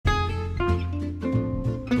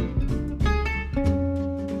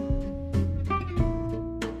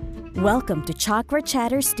Welcome to Chakra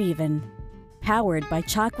Chatter Stephen, powered by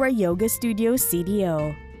Chakra Yoga Studio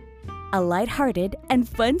CDO, a lighthearted and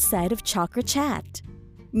fun side of Chakra Chat.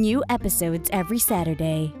 New episodes every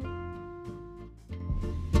Saturday.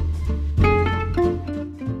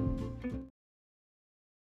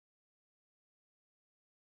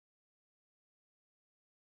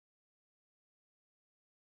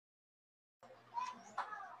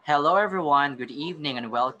 Hello, everyone. Good evening,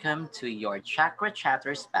 and welcome to your Chakra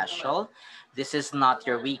Chatter special. This is not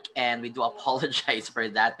your weekend. We do apologize for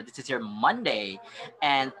that, but this is your Monday,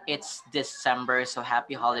 and it's December. So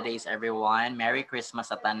happy holidays, everyone. Merry Christmas,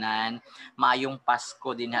 Atanan. Maayong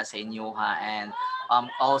Pasko din ha sa inyo ha. And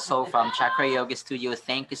also from Chakra Yoga Studio,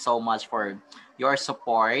 thank you so much for your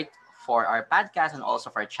support for our podcast and also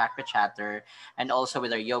for Chakra Chatter and also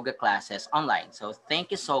with our yoga classes online. So thank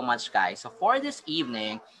you so much, guys. So for this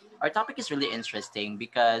evening, our topic is really interesting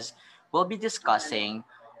because we'll be discussing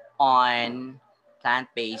on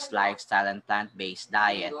plant-based lifestyle and plant-based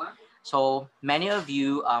diet. So many of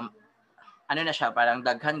you, ano na siya, parang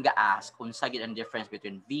daghan ga-ask kung sa ang difference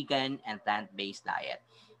between vegan and plant-based diet.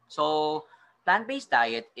 So plant-based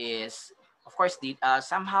diet is, of course,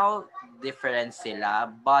 somehow different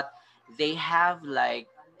sila, but they have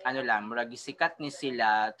like ano lang, murag sikat ni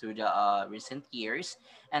sila to the recent years,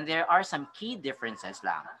 and there are some key differences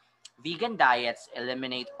lang. Vegan diets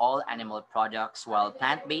eliminate all animal products, while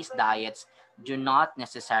plant-based diets do not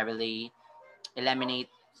necessarily eliminate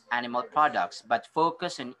animal products, but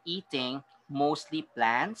focus on eating mostly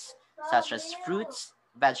plants, such as fruits,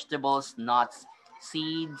 vegetables, nuts,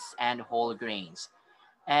 seeds, and whole grains.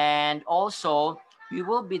 And also, we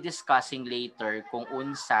will be discussing later kung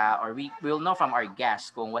unsa, or we will know from our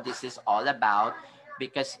guest kung what this is all about,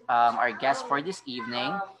 because our guest for this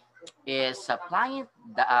evening is applying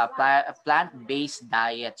a plant-based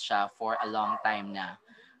diet siya for a long time na.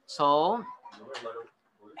 So,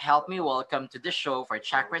 help me welcome to the show for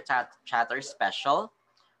Chatter Special,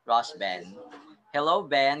 Ross Ben. Hello,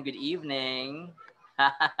 Ben. Good evening.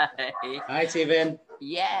 Hi. Hi, Steven. Maayong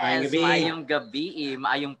Yes, gabi. maayong gabi,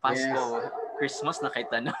 maayong Pasko. Yes. Christmas na kay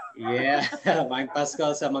tanong. Yeah, maayong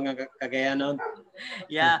Pasko sa mga Cagayanon.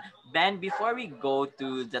 Yeah, Ben, before we go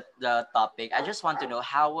to the topic, I just want to know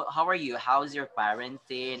how are you? How's your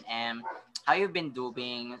parenting and how you've been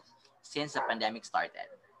doing since the pandemic started?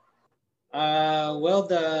 Well,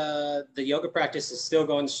 the yoga practice is still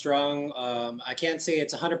going strong. I can't say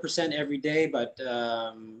it's 100% every day, but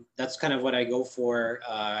that's kind of what I go for,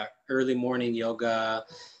 early morning yoga.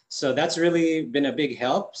 So that's really been a big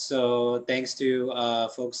help. So thanks to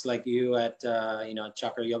folks like you at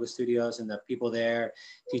Chakra Yoga Studios and the people there,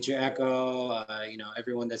 Teacher Echo,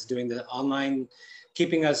 everyone that's doing the online,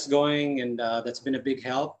 keeping us going, and that's been a big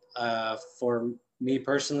help for me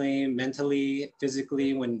personally, mentally,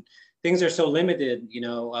 physically. When things are so limited,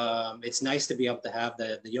 it's nice to be able to have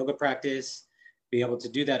the yoga practice, be able to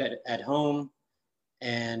do that at home,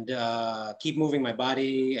 and keep moving my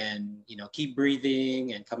body, and keep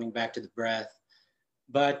breathing and coming back to the breath.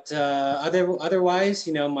 But otherwise,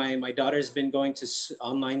 my daughter's been going to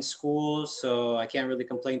online school, so I can't really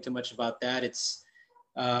complain too much about that. It's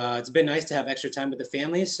been nice to have extra time with the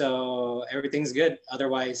family, so everything's good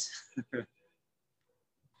otherwise.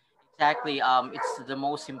 Exactly. It's the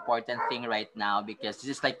most important thing right now because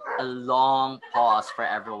this is like a long pause for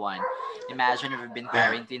everyone. Imagine we've been Yeah.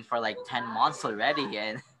 quarantined for like 10 months already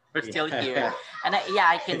and we're still here. Yeah. And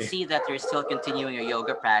I can see that you're still continuing your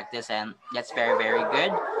yoga practice, and that's very, very good.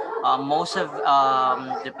 Most of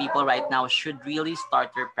the people right now should really start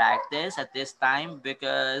their practice at this time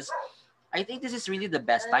because I think this is really the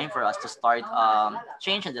best time for us to start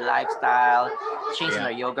changing the lifestyle, changing Yeah.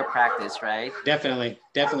 our yoga practice, right? Definitely.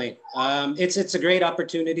 It's a great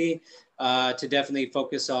opportunity to definitely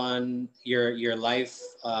focus on your life,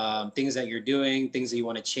 things that you're doing, things that you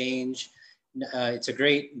want to change. It's a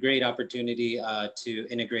great opportunity to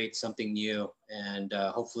integrate something new, and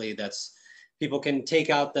hopefully that's people can take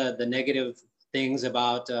out the negative things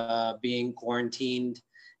about being quarantined,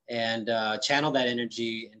 and channel that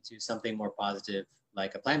energy into something more positive,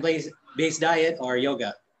 like a plant-based diet or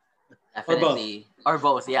yoga, or both. Definitely. Or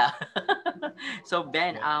both, yeah. So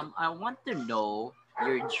Ben, I want to know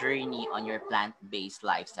your journey on your plant-based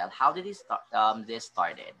lifestyle. How did this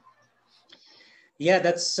started? Yeah,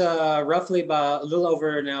 that's roughly about a little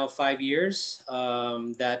over now 5 years.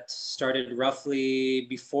 That started roughly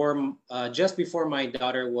just before my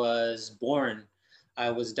daughter was born. I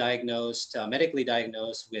was medically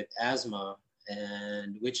diagnosed with asthma,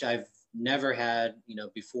 and which I've never had,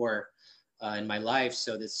 before in my life.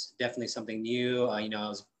 So this is definitely something new. I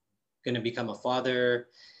was going to become a father,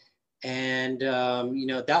 And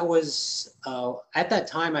that was at that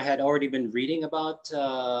time I had already been reading about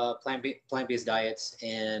plant-based diets,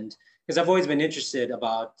 and because I've always been interested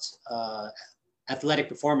about athletic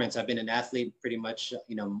performance. I've been an athlete pretty much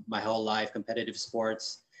my whole life, competitive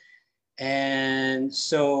sports. And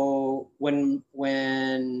so when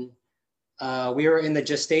we were in the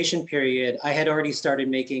gestation period, I had already started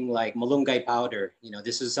making like malunggay powder.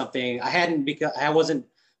 This is something I hadn't, because I wasn't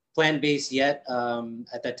plant-based yet.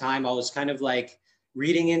 At that time, I was kind of like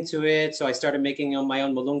reading into it. So I started making my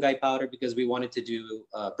own malunggay powder because we wanted to do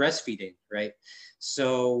breastfeeding, right?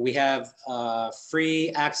 So we have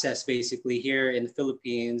free access basically here in the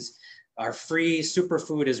Philippines. Our free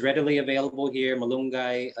superfood is readily available here,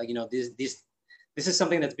 malunggay. This is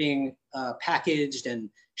something that's being packaged and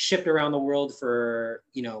shipped around the world for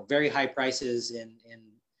very high prices in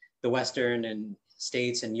the Western and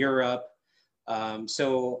States and Europe.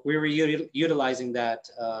 So we were utilizing that.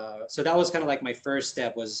 So that was kind of like my first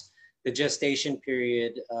step, was the gestation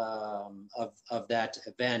period of that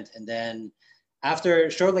event. And then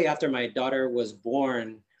shortly after my daughter was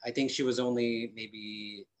born, I think she was only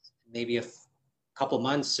maybe a couple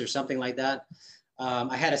months or something like that.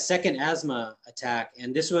 I had a second asthma attack,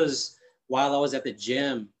 and this was while I was at the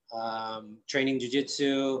gym training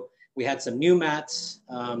jiu-jitsu. We had some new mats.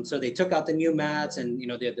 So they took out the new mats, and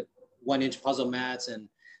they had the 1-inch puzzle mats, and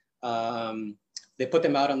they put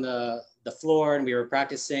them out on the floor, and we were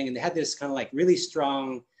practicing, and they had this kind of like really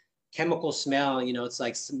strong chemical smell. It's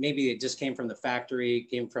like maybe it just came from the factory,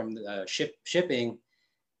 came from the shipping,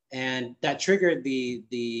 and that triggered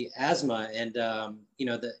the asthma. And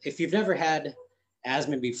if you've never had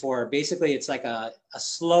asthma before, basically it's like a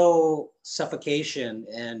slow suffocation,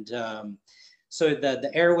 and so the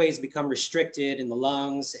airways become restricted in the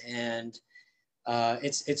lungs, and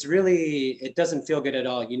it's really, it doesn't feel good at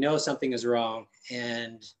all. Something is wrong.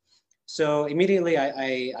 And so immediately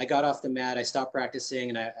I got off the mat, I stopped practicing,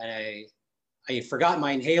 and I forgot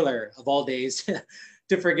my inhaler of all days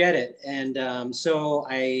to forget it. And so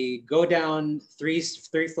I go down three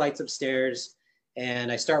flights of stairs,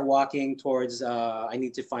 and I start walking towards, I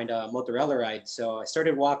need to find a motorella ride. So I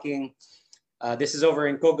started walking. This is over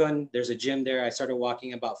in Kogon. There's a gym there. I started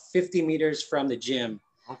walking about 50 meters from the gym.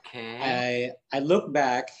 Okay. I looked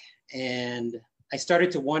back, and I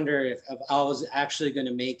started to wonder if I was actually going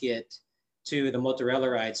to make it to the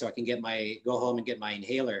motorella ride so I can go home and get my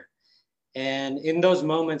inhaler. And in those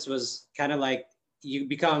moments was kind of like, you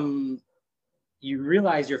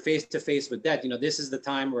realize you're face to face with death. This is the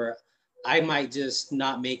time where I might just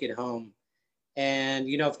not make it home. And,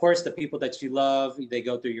 of course, the people that you love, they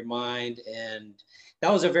go through your mind. And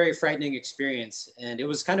that was a very frightening experience. And it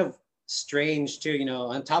was kind of strange too,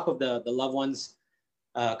 on top of the loved ones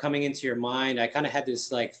coming into your mind. I kind of had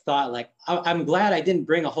this like thought, like, I'm glad I didn't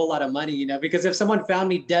bring a whole lot of money, because if someone found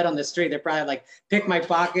me dead on the street, they'd probably like pick my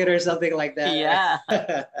pocket or something like that.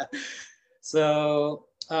 Yeah. So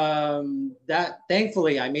that,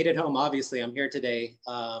 thankfully, I made it home. Obviously, I'm here today.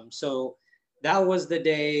 So that was the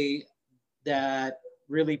day that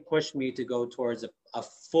really pushed me to go towards a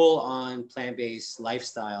full-on plant-based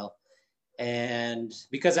lifestyle. And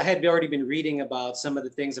because I had already been reading about some of the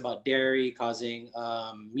things about dairy causing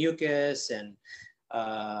mucus and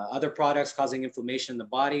other products causing inflammation in the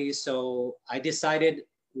body. So I decided,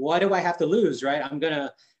 what do I have to lose, right? I'm going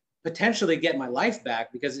to potentially get my life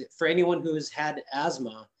back, because for anyone who's had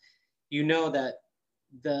asthma, that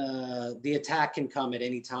the attack can come at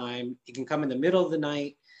any time. It can come in the middle of the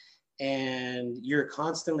night, and you're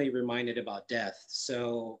constantly reminded about death.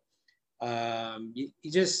 So you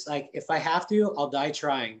just like, if I have to, I'll die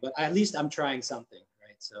trying, but at least I'm trying something,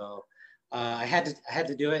 right? So I had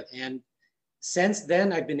to do it. And since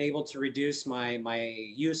then, I've been able to reduce my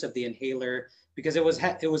use of the inhaler, because it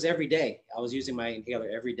was every day. I was using my inhaler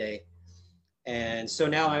every day. And so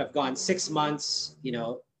now I've gone 6 months,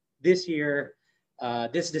 this year,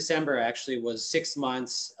 this December actually was 6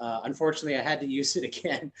 months. Unfortunately, I had to use it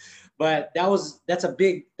again, but that's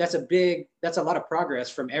a lot of progress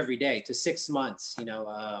from every day to 6 months,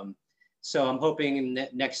 so I'm hoping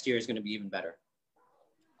next year is going to be even better.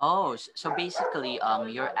 Oh, so basically,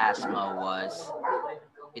 your asthma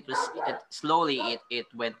slowly it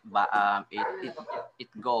went it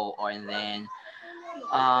go, or and then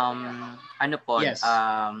ano po, Yes.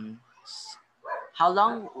 how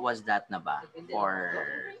long was that na ba for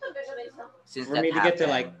since For that me to happened? get to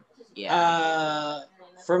like, Yeah.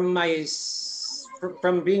 from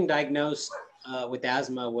being diagnosed with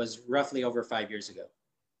asthma was roughly over 5 years ago.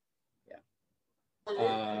 Yeah.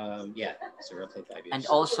 Yeah, so roughly five And years.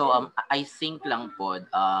 also, I think lang po,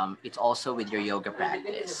 it's also with your yoga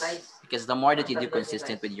practice. Because the more that you do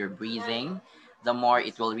consistent with your breathing, the more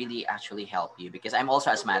it will really actually help you. Because I'm also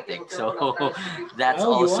asthmatic, so that's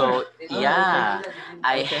Oh, you are? also, Oh, okay. yeah.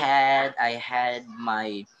 Okay. I had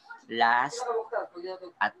my last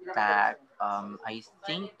attack, I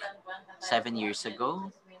think 7 years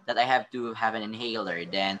ago, that I have to have an inhaler.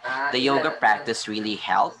 Then the yoga practice really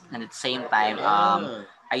helped, and at the same time, Ah,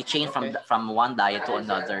 I changed okay. from one diet to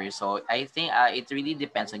another. So I think it really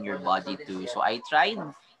depends on your body too. So I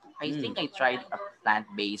Mm, think I tried a plant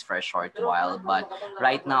based for a short while, but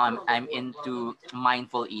right now I'm into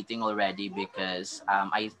mindful eating already because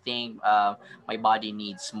I think my body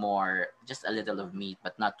needs more, just a little of meat,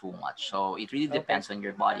 but not too much. So it really okay. depends on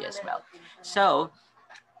your body as well. So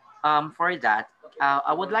for that,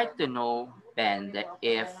 I would like to know, Ben, that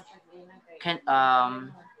if can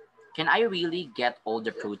um can I really get all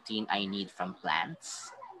the protein I need from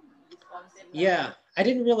plants? Yeah, I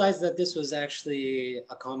didn't realize that this was actually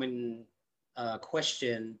a common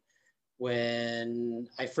question when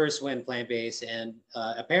I first went plant-based, and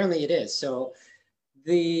apparently it is. So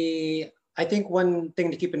the I think one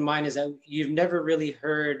thing to keep in mind is that you've never really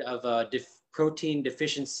heard of a protein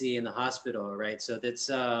deficiency in the hospital, right? So that's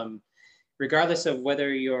regardless of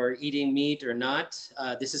whether you're eating meat or not.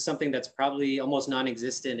 This is something that's probably almost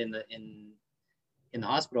non-existent in the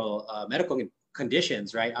hospital medical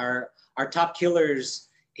conditions, right? Our top killers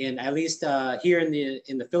in at least here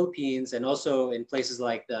in the Philippines and also in places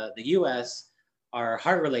like the U.S. are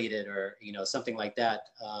heart related or something like that,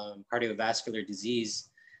 cardiovascular disease.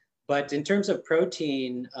 But in terms of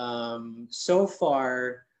protein, so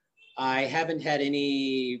far I haven't had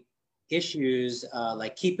any issues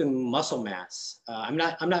like keeping muscle mass. I'm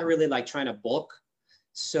not really like trying to bulk,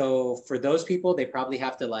 so for those people, they probably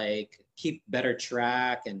have to like keep better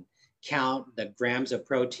track and count the grams of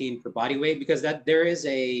protein per body weight, because that there is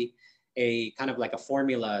a kind of like a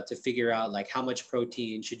formula to figure out like how much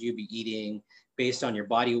protein should you be eating based on your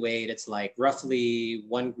body weight. It's like roughly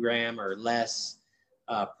 1 gram or less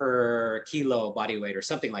per kilo body weight or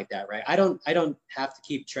something like that, right? I don't have to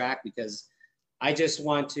keep track because I just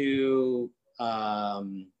want to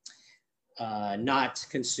um, not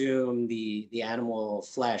consume the animal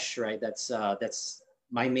flesh, right? That's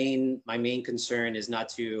my main concern is not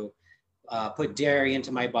to put dairy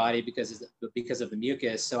into my body because of the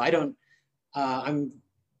mucus. So I don't. I'm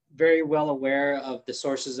very well aware of the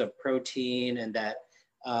sources of protein and that,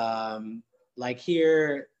 um, like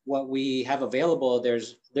here, what we have available.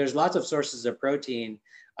 There's lots of sources of protein.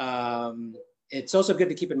 Um, it's also good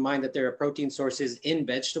to keep in mind that there are protein sources in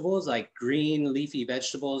vegetables, like green leafy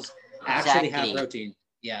vegetables actually have Exactly. protein.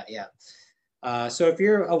 Yeah, yeah. So if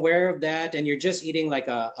you're aware of that and you're just eating like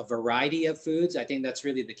a variety of foods, I think that's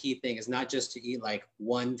really the key thing, is not just to eat like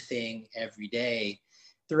one thing every day.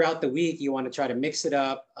 Throughout the week, you want to try to mix it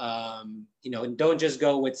up. And don't just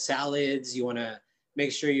go with salads. You want to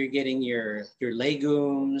make sure you're getting your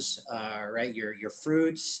legumes, right? Your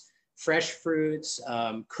fruits, fresh fruits,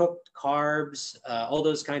 cooked carbs, all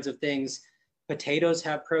those kinds of things. Potatoes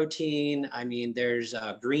have protein. I mean, there's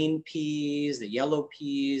green peas, the yellow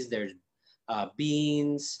peas. There's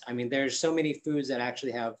beans. I mean, there's so many foods that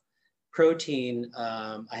actually have protein.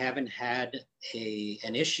 I haven't had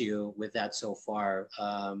an issue with that so far.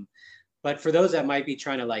 But for those that might be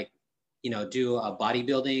trying to like, do a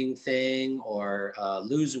bodybuilding thing or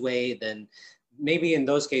lose weight, then maybe in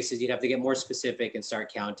those cases you'd have to get more specific and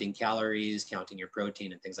start counting calories, counting your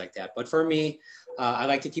protein and things like that. But for me, I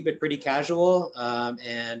like to keep it pretty casual,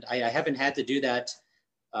 and I haven't had to do that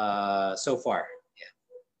so far.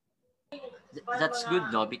 That's good,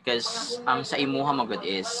 no, because sa imuha mo good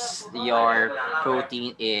is your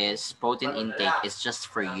protein intake is just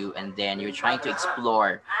for you, and then you're trying to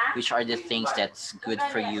explore which are the things that's good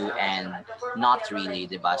for you and not really,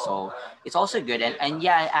 diba? So it's also good, and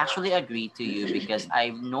yeah, I actually agree to you because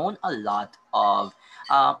I've known a lot of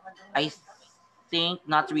I think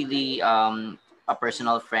not really a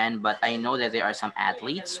personal friend, but I know that there are some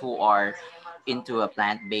athletes who are into a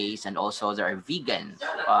plant-based, and also there are vegan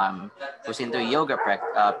who's into yoga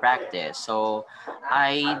practice. So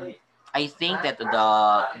I I think that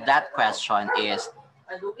that question is,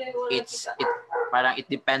 it parang it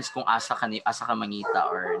depends kung asa ka mangita,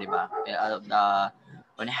 or di ba,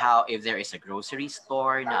 on how, if there is a grocery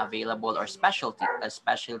store na available, or specialty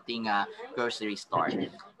nga grocery store.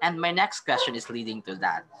 And my next question is leading to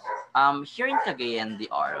that. Here in Cagayan de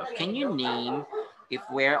Oro, can you name if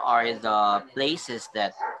where are the places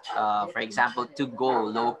that, for example, to go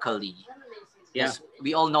locally? Yeah. Because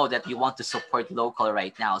we all know that you want to support local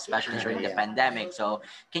right now, especially during the Yeah. pandemic. So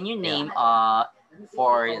can you Yeah. name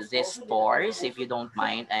for these stores, if you don't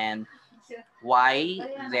mind, and why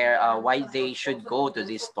they should go to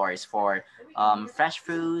these stores for fresh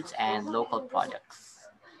fruits and local products?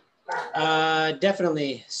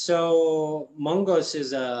 Definitely. So mungos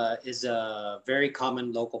is a very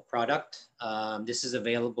common local product. This is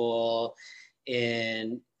available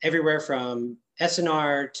in everywhere from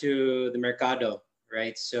SNR to the Mercado,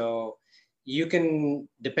 right? So you can,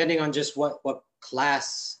 depending on just what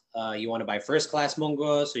class you want to buy, first class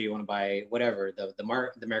mungos, or you want to buy whatever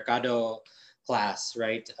the Mercado class,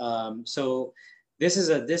 right? So this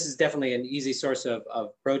is definitely an easy source of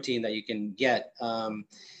protein that you can get.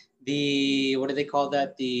 The what do they call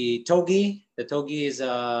that? The togi. The togi is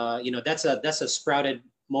that's a sprouted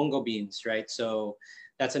mongo beans, right? So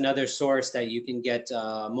that's another source that you can get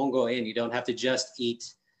mongo in. You don't have to just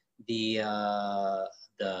eat the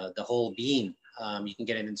the whole bean. You can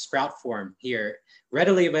get it in sprout form here,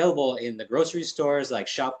 readily available in the grocery stores like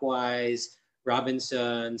Shopwise,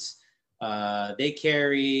 Robinsons. They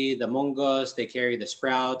carry the mongos, they carry the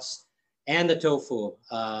sprouts, and the tofu.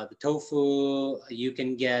 The tofu you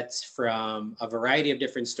can get from a variety of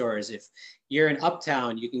different stores. If you're in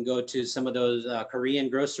Uptown, you can go to some of those Korean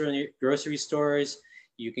grocery stores.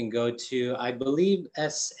 You can go to, I believe,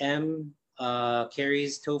 SM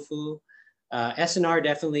carries tofu. SNR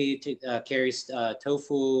definitely carries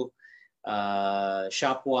tofu.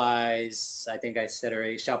 Shopwise, I think I said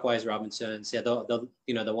already. Shopwise, Robinsons, yeah, the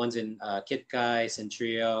ones in Kit Kai,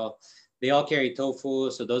 Centrio, they all carry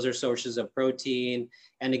tofu, so those are sources of protein.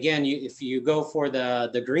 And again, if you go for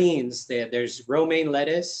the greens, there's romaine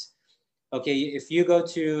lettuce. Okay, if you go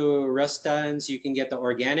to Rustan's, you can get the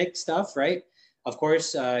organic stuff, right? Of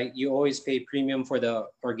course, you always pay premium for the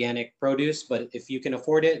organic produce, but if you can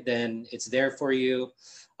afford it, then it's there for you.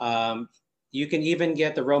 Um, you can even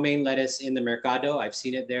get the romaine lettuce in the Mercado. I've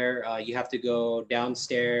seen it there. You have to go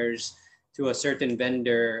downstairs to a certain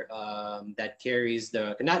vendor that carries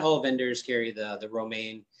not all vendors carry the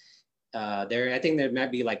romaine. I think there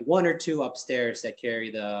might be like one or two upstairs that carry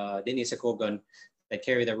the Dinisakogon that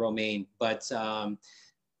carry the romaine, but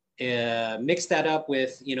mix that up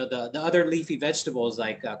with the other leafy vegetables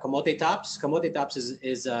like kamote tops. Kamote tops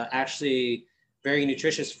is actually very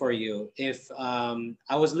nutritious for you. If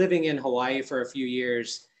I was living in Hawaii for a few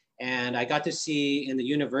years and I got to see in the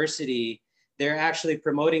university, they're actually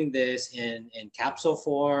promoting this in capsule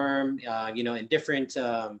form, in different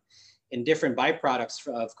byproducts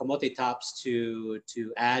of kamote tops to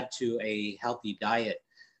add to a healthy diet.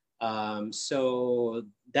 So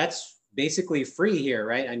that's basically free here,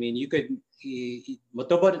 right? I mean, you could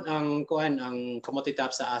motobot ang kamote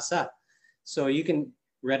tops sa asa, so you can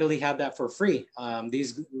readily have that for free.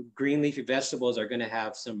 These green leafy vegetables are going to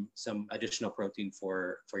have some additional protein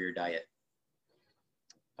for your diet.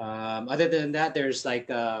 Other than that, there's like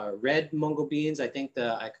red mungo beans. I think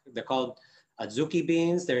they're called azuki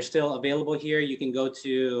beans. They're still available here. You can go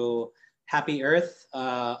to Happy Earth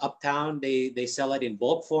Uptown. They sell it in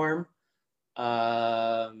bulk form.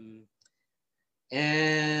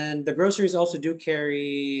 And the groceries also do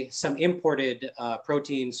carry some imported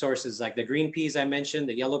protein sources like the green peas I mentioned,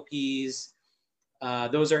 the yellow peas.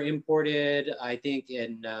 Those are imported. I think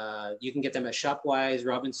you can get them at Shopwise,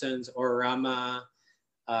 Robinsons, Orama.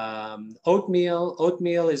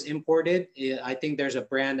 Oatmeal is imported. I think there's a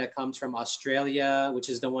brand that comes from Australia, which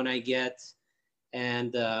is the one I get.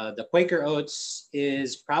 And the Quaker Oats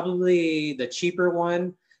is probably the cheaper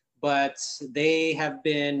one, but they have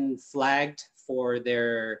been flagged for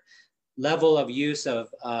their level of use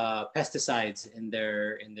of pesticides in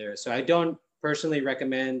their. So I don't personally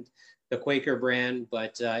recommend the Quaker brand,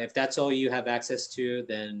 but if that's all you have access to,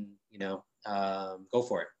 then go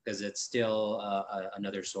for it, because it's still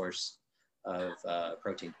another source of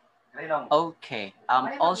protein. Okay.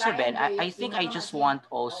 Also, Ben, I think I just want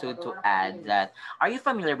also to add that, are you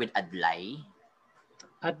familiar with Adlay?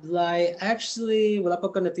 Adlay, actually, wala pa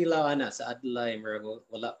ko natilaw ana sa Adlay, Mirago.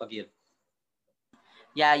 Wala pa gyud.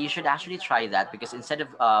 Yeah, you should actually try that, because instead of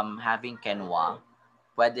having quinoa,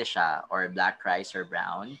 pwede siya, or black rice or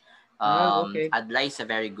brown. Okay. Adlay is a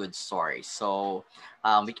very good source. So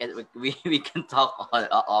we can talk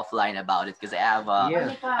offline about it, because I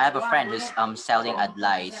have a friend who's selling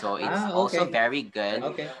Adlay, so it's also Okay. very good,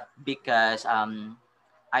 Okay. because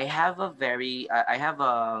I have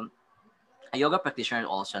a yoga practitioner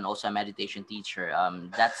also, and also a meditation teacher.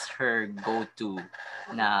 That's her go-to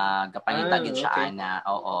na gapangitagid siya Okay. ana.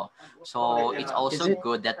 Oo. So it's Is also it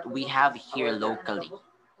good that we have here locally.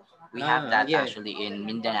 We have that Yeah. actually in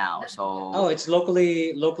Mindanao. Oh, So it's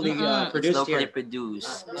locally it's produced locally here.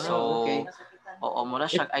 produced. Oh, So okay. oo, mura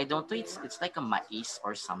It siya. I don't know, it's like a mais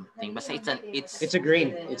or something. Basta it's a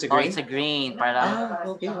grain. It's a it's a grain. grain. Parang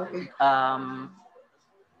Ah, okay, okay. um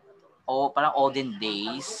parang olden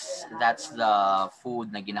days, that's the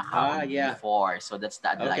food na Ah, ginakaon yeah. before. So that's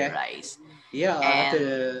the adlay Okay. rice. Yeah,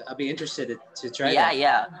 And I'll be interested to try yeah, that.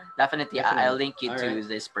 yeah, definitely. I'll Definitely. link you All right. to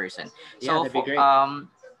this person. Yeah, So that'd be for great.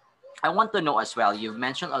 I want to know as well. You've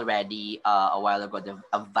mentioned already a while ago the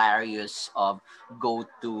various of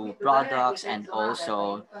go-to products and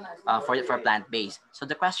also for plant-based. So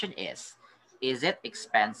the question is it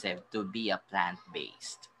expensive to be a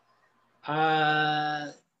plant-based?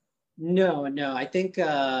 Uh, no, no. I think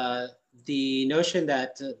the notion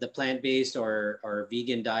that the plant-based or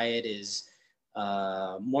vegan diet is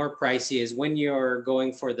more pricey is when you're going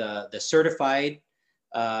for the certified.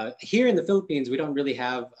 Here in the Philippines, we don't really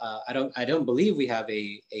have. I don't believe we have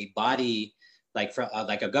a body like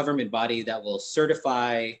a government body that will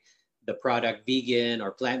certify the product vegan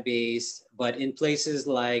or plant-based. But in places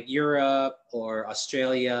like Europe or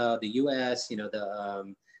Australia, the U.S.,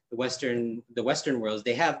 the Western worlds,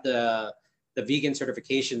 they have the vegan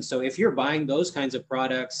certification. So if you're buying those kinds of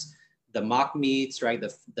products, the mock meats, right,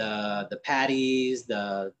 the patties,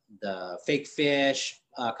 the fake fish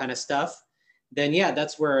kind of stuff, then yeah,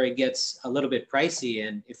 that's where it gets a little bit pricey.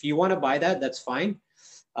 And if you want to buy that, that's fine.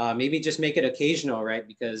 Maybe just make it occasional, right?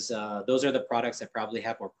 Because those are the products that probably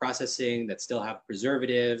have more processing, that still have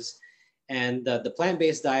preservatives. And the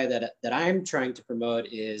plant-based diet that I'm trying to promote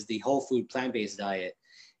is the whole food plant-based diet.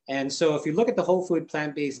 And so if you look at the whole food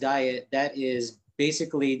plant-based diet, that is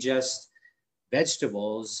basically just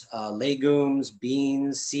vegetables, legumes,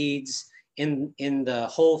 beans, seeds in the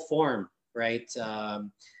whole form, right?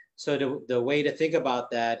 So the way to think about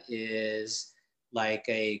that is like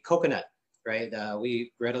a coconut, right?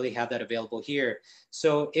 We readily have that available here.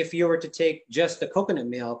 So if you were to take just the coconut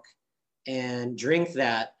milk and drink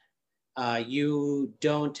that, you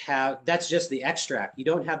don't have, that's just the extract. You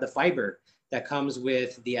don't have the fiber that comes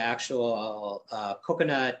with the actual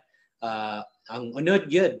coconut. Ang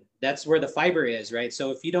unod yun, that's where the fiber is, right?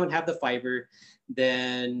 So if you don't have the fiber,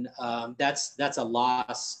 then that's a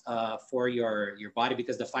loss for your body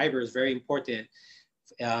because the fiber is very important.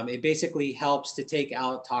 It basically helps to take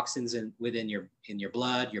out toxins within your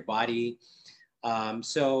blood, your body.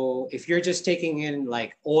 So if you're just taking in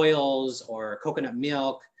like oils or coconut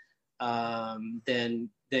milk, then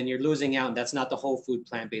you're losing out. And that's not the whole food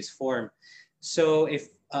plant-based form. So if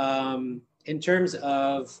in terms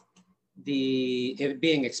of it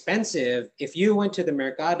being expensive, if you went to the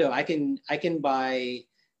mercado, I can buy.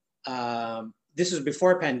 This was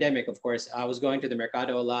before pandemic, of course. I was going to the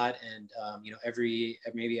mercado a lot, and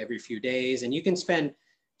maybe every few days, and you can spend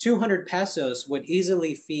 200 pesos would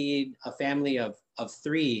easily feed a family of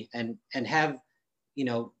three and have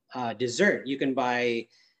dessert. You can buy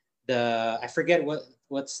I forget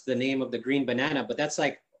what's the name of the green banana, but that's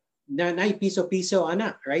like na piso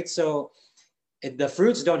ana, right? So the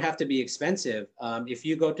fruits don't have to be expensive. If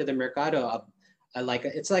you go to the mercado,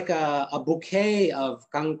 it's like a bouquet of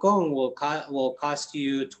kangkong will cost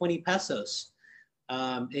you 20 pesos.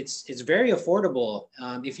 It's very affordable.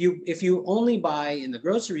 If you only buy in the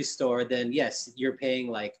grocery store, then yes, you're paying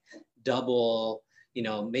like double.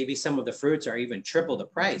 Maybe some of the fruits are even triple the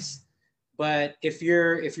price. But if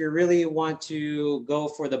you really want to go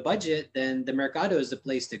for the budget, then the mercado is the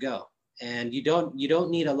place to go. And you don't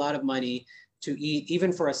need a lot of money to eat.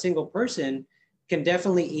 Even for a single person, can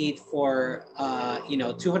definitely eat for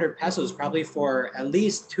 200 pesos, probably for at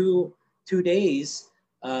least two days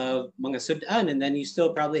of mga sudan, and then you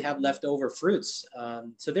still probably have leftover fruits.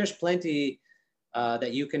 So there's plenty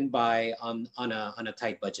that you can buy on a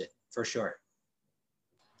tight budget for sure.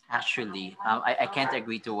 Actually, I can't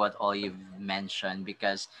agree to what all you've mentioned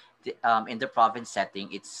because in the province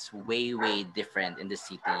setting, it's way different in the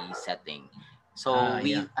city setting. So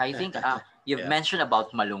Yeah. I think you've Yeah. mentioned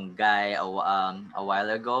about malunggay a while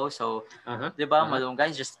ago. So, Uh-huh. 'di ba, Uh-huh.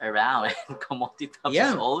 malunggay is just around and commodity is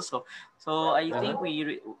Yeah. also. So I Uh-huh.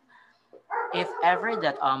 think if ever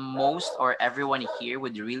that most or everyone here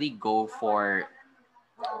would really go for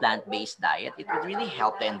plant-based diet, it would really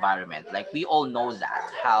help the environment. Like we all know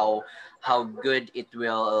that how good it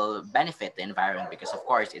will benefit the environment because of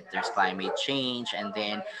course there's climate change. And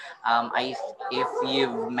then I if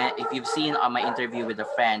you've seen on my interview with a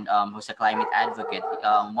friend who's a climate advocate,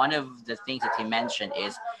 one of the things that he mentioned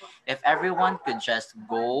is if everyone could just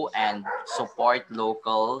go and support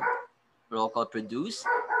local produce,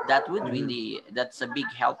 that would Mhm. really that's a big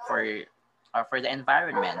help for for the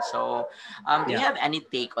environment. So, do you Yeah. have any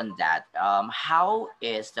take on that? How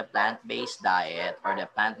is the plant-based diet or the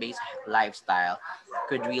plant-based lifestyle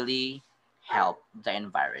could really help the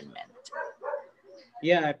environment?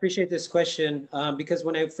 Yeah, I appreciate this question because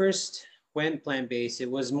when I first went plant-based, it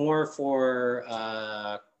was more for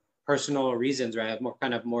personal reasons, right? More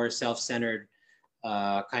kind of more self-centered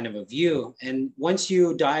kind of a view. And once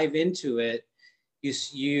you dive into it,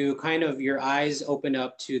 you kind of your eyes open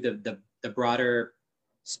up to the broader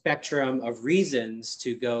spectrum of reasons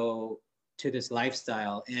to go to this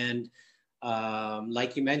lifestyle. And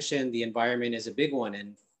like you mentioned, the environment is a big one.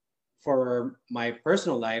 And for my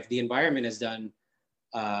personal life, the environment has done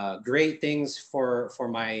great things for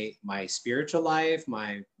my spiritual life,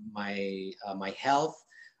 my health.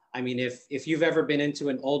 I mean, if you've ever been into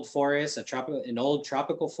an old forest, an old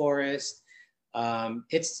tropical forest, um,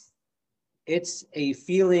 it's it's a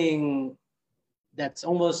feeling that's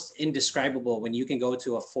almost indescribable when you can go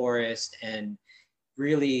to a forest and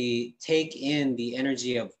really take in the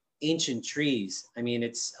energy of ancient trees. I mean,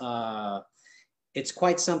 it's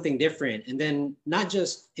quite something different. And then not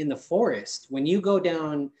just in the forest, when you go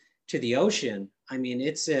down to the ocean, I mean,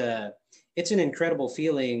 it's an incredible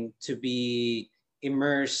feeling to be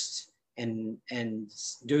immersed and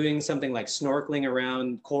doing something like snorkeling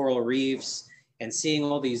around coral reefs and seeing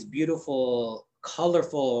all these beautiful,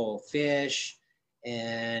 colorful fish.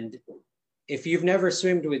 And if you've never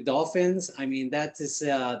swum with dolphins, I mean, that's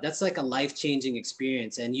like a life-changing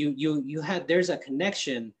experience. And you had there's a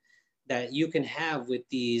connection that you can have with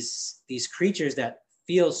these creatures that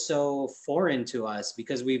feel so foreign to us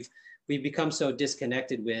because we've become so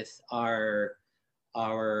disconnected with our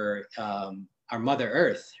Mother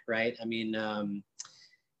Earth, right? I mean,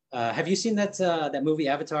 have you seen that movie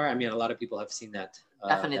Avatar? I mean, a lot of people have seen that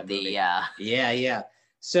Definitely, movie. yeah. Yeah, yeah.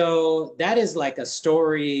 So that is like a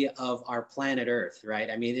story of our planet Earth, right?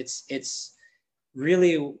 I mean, it's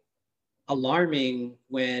really alarming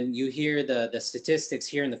when you hear the statistics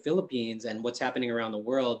here in the Philippines and what's happening around the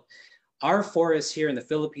world. Our forests here in the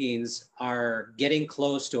Philippines are getting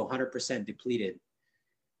close to 100% depleted,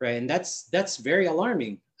 right? And that's very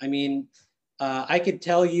alarming. I mean, I could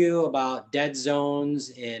tell you about dead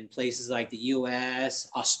zones in places like the U.S.,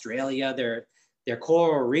 Australia. Their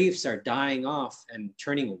coral reefs are dying off and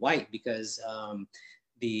turning white because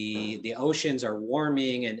the oceans are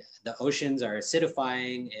warming and the oceans are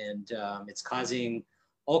acidifying and it's causing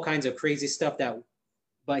all kinds of crazy stuff that.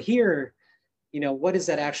 But here, what does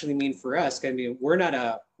that actually mean for us? I mean, we're not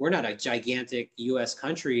a gigantic U.S.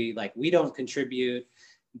 country. Like we don't contribute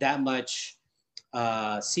that much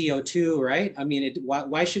CO2, right? I mean,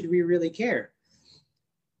 why should we really care?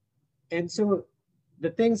 And so the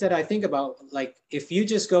things that I think about, like if you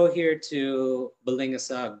just go here to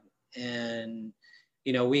Balingasag and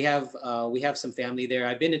we have some family there.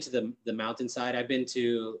 I've been into the mountainside. I've been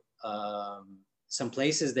to some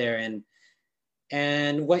places there,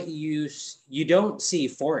 and what you don't see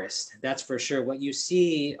forest, that's for sure. What you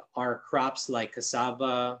see are crops like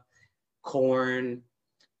cassava, corn,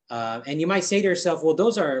 and you might say to yourself, well,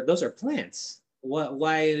 those are plants.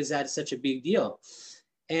 Why is that such a big deal?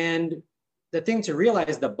 And the thing to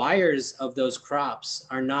realize, the buyers of those crops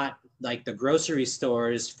are not like the grocery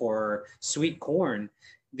stores for sweet corn.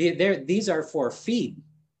 These are for feed,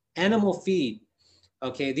 animal feed.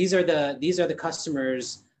 Okay, these are the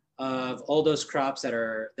customers of all those crops that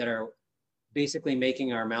are basically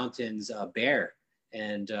making our mountains bare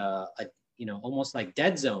and almost like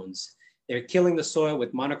dead zones. They're killing the soil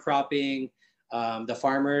with monocropping. The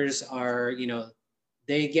farmers are,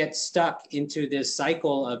 they get stuck into this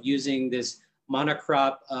cycle of using this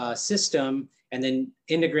monocrop system and then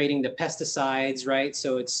integrating the pesticides, right?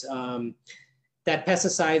 So it's that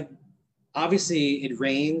pesticide, obviously it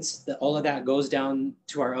rains, all of that goes down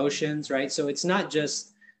to our oceans, right? So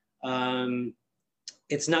um,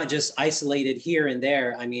 it's not just isolated here and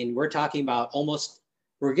there. I mean, we're talking about almost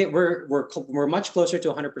we're much closer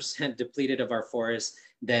to 100% depleted of our forests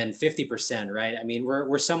than 50%, right? I mean,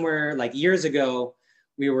 we're somewhere like years ago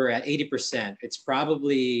we were at 80%. It's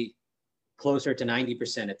probably closer to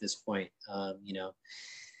 90% at this point,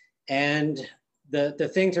 And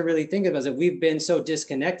the thing to really think about is that we've been so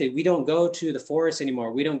disconnected. We don't go to the forest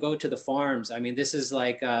anymore. We don't go to the farms. I mean, this is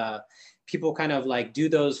like people kind of like do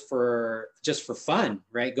those for just for fun,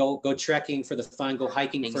 right? Go trekking for the fun, go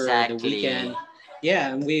hiking Exactly. for the weekend.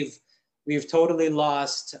 Yeah, and we've totally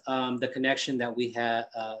lost the connection that we had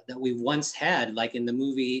that we once had, like in the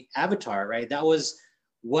movie Avatar, right? That was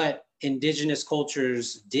what indigenous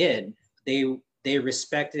cultures did. They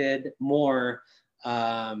respected more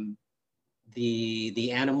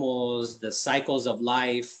the animals, the cycles of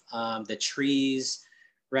life, the trees,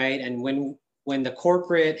 right? And when the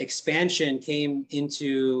corporate expansion came in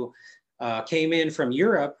from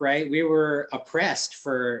Europe, right, we were oppressed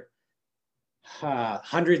for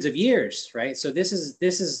hundreds of years, right? So this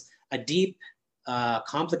is a deep,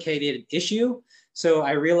 complicated issue. So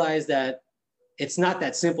I realized that it's not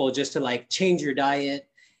that simple just to like change your diet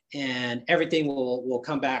and everything will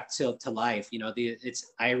come back to life. You know,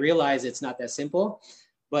 I realize it's not that simple,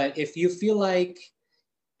 but if you feel like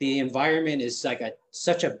the environment is like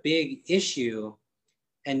such a big issue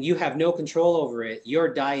and you have no control over it,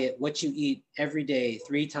 your diet, what you eat every day,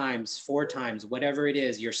 3 times, 4 times, whatever it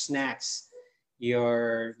is, your snacks,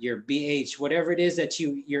 your BH, whatever it is that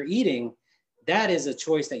you're eating, that is a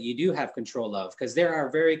choice that you do have control of, because there are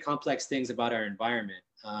very complex things about our environment.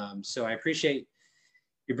 So I appreciate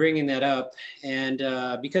you bringing that up, and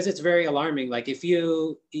because it's very alarming. Like if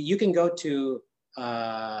you can go to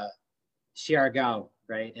Siargao,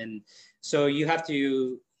 right? And so you have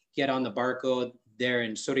to get on the barcode there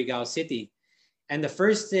in Surigao City. And the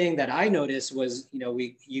first thing that I noticed was, you know,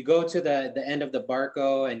 you go to the end of the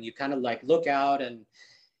barco and you kind of like look out and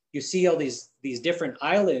you see all these different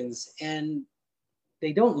islands, and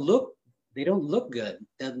they don't look good.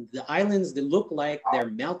 The islands, they look like they're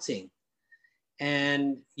melting.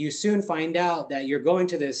 And you soon find out that you're going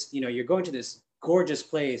to this gorgeous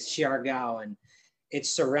place, Siargao, and it's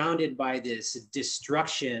surrounded by this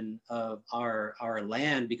destruction of our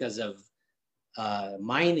land because of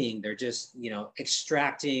mining. They're just, you know,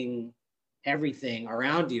 extracting everything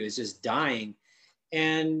around you is just dying.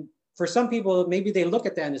 And for some people, maybe they look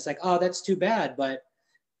at that and it's like, oh, that's too bad. But,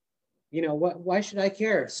 you know, why should I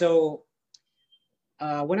care? So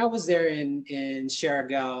when I was there in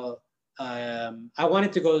Siargao, I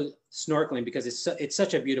wanted to go snorkeling because it's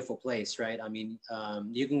such a beautiful place, right? I mean,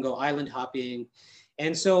 you can go island hopping.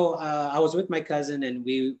 And so I was with my cousin, and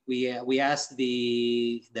we asked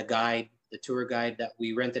the tour guide that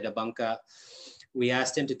we rented a bangka. We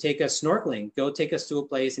asked him to take us snorkeling, go take us to a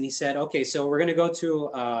place. And he said, okay, so we're going to go to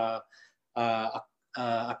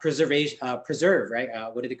a preserve, right?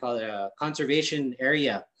 What do they call it? A conservation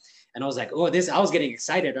area. And I was like, oh, I was getting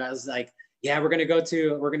excited. I was like, yeah, we're going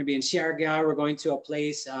to be in Siargao. We're going to a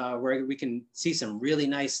place where we can see some really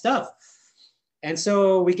nice stuff. And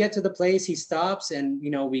so we get to the place, he stops, and, you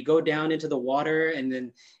know, we go down into the water, and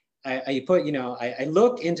then I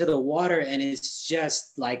look into the water, and it's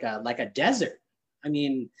just like a desert. I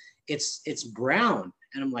mean, it's brown.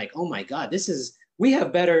 And I'm like, oh my God, we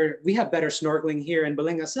have better snorkeling here in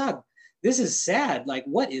Balingasag. This is sad. Like,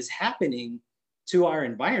 what is happening to our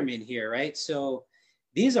environment here, right? So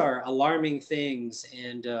these are alarming things.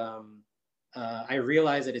 And I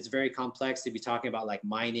realize that it's very complex to be talking about like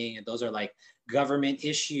mining, and those are like government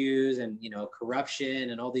issues and, you know,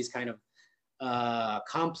 corruption and all these kind of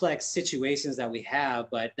complex situations that we have.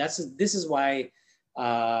 But this is why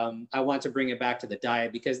I want to bring it back to the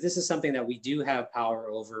diet, because this is something that we do have power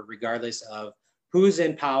over, regardless of who's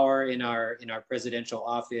in power in our presidential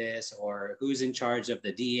office or who's in charge of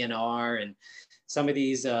the DNR and some of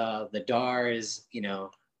these. The DAR is, you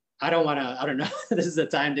know, I don't know. This is the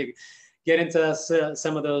time to get into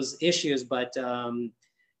some of those issues, but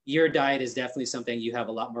your diet is definitely something you have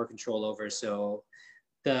a lot more control over. So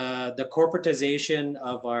the corporatization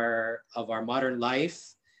of our modern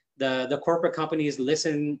life, the corporate companies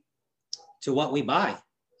listen to what we buy.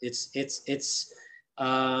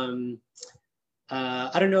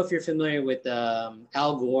 I don't know if you're familiar with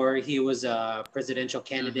Al Gore. He was a presidential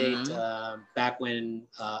candidate back when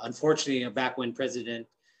President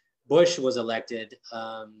Bush was elected.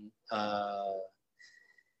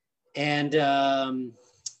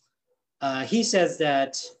 He says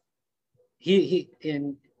that he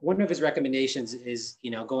in one of his recommendations is, you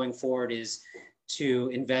know, going forward is to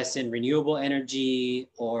invest in renewable energy,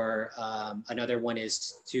 or another one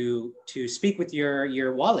is to speak with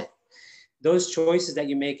your wallet. Those choices that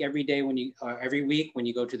you make every day every week when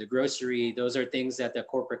you go to the grocery, those are things that the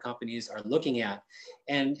corporate companies are looking at.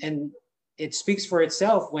 And it speaks for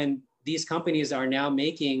itself when these companies are now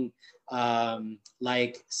making,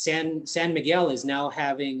 like San Miguel is now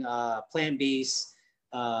having plant-based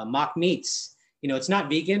mock meats. You know, it's not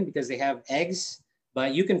vegan because they have eggs,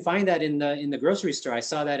 but you can find that in the grocery store. I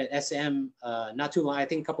saw that at SM not too long, I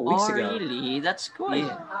think a couple weeks ago. Oh, really? That's good.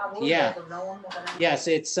 Yeah. Yes,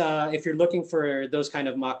 it's if you're looking for those kind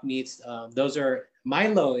of mock meats, those are,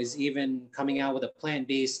 Milo is even coming out with a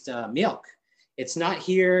plant-based milk. It's not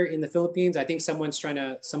here in the Philippines. I think some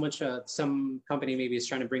company maybe is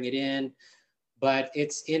trying to bring it in, but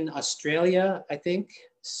it's in Australia, I think.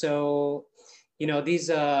 So these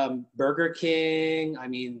Burger King, I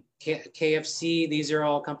mean, KFC, these are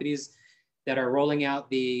all companies that are rolling out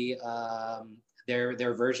their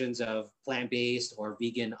versions of plant-based or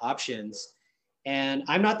vegan options. And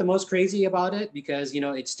I'm not the most crazy about it because,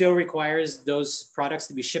 it still requires those products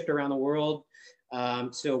to be shipped around the world.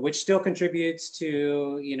 So which still contributes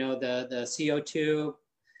to, the CO2.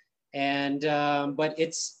 And, but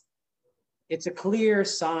it's a clear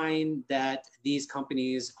sign that these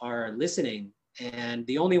companies are listening. And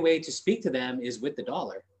the only way to speak to them is with the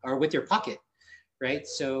dollar or with your pocket, right?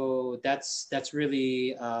 So that's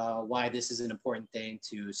really why this is an important thing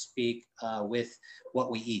to speak with what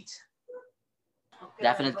we eat.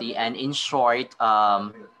 Definitely. And in short,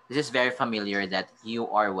 this is very familiar that you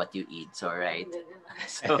are what you eat. So, right.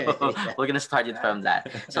 So Yeah. we're gonna start it from that.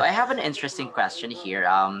 So I have an interesting question here.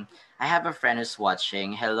 I have a friend who's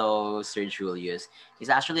watching. Hello, Sir Julius. He's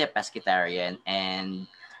actually a pescatarian, and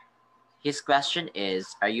his question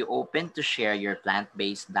is: are you open to share your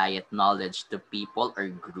plant-based diet knowledge to people or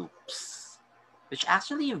groups? Which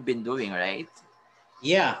actually you've been doing, right?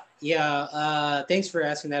 Yeah. Thanks for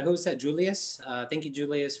asking that. Who's that, Julius? Thank you,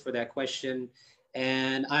 Julius, for that question.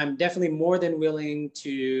 And I'm definitely more than willing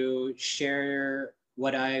to share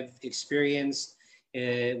what I've experienced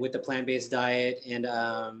with the plant-based diet. And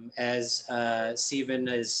as Steven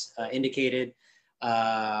has indicated,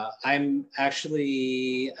 I'm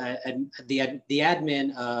actually the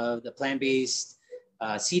admin of the plant-based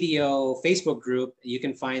CDO Facebook group. You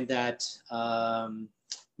can find that.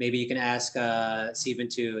 Maybe you can ask Steven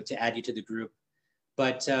to add you to the group.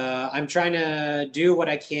 But I'm trying to do what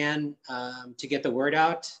I can to get the word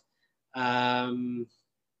out. And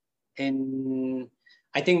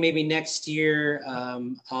I think maybe next year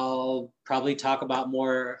I'll probably talk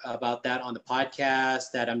more about that on the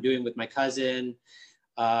podcast that I'm doing with my cousin.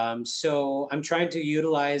 So I'm trying to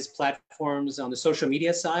utilize platforms on the social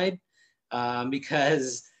media side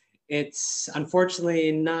because it's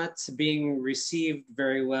unfortunately not being received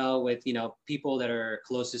very well with people that are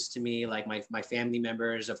closest to me, like my family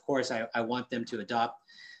members. Of course, I want them to adopt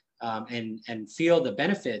and feel the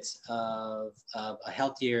benefits of a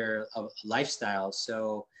healthier lifestyle.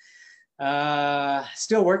 So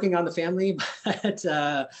still working on the family, but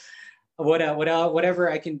whatever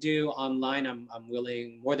I can do online, I'm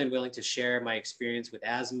more than willing to share my experience with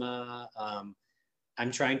asthma.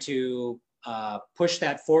 I'm trying to push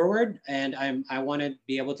that forward, and I want to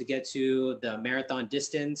be able to get to the marathon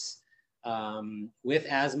distance with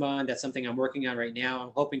asthma, and that's something I'm working on right now.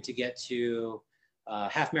 I'm hoping to get to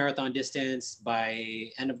half marathon distance by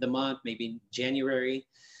end of the month, maybe January,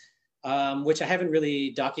 which I haven't really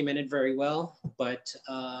documented very well, but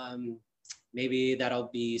maybe that'll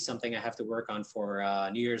be something I have to work on for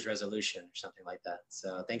New Year's resolution or something like that.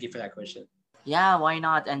 So thank you for that question. Yeah, why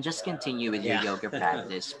not? And just continue with your Yeah. yoga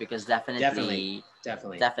practice because Definitely.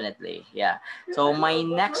 definitely, yeah. So my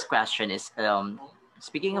next question is,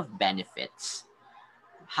 speaking of benefits,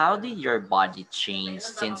 how did your body change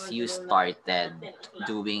since you started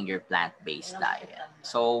doing your plant-based diet?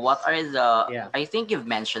 So what are Yeah. I think you've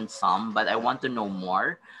mentioned some, but I want to know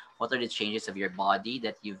more. What are the changes of your body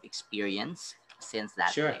that you've experienced since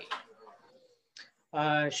that Sure. day?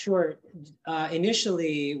 Sure.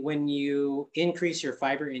 Initially, when you increase your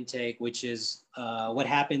fiber intake, which is what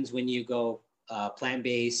happens when you go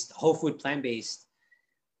plant-based, whole food plant-based,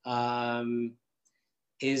 um,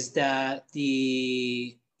 is that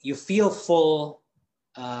you feel full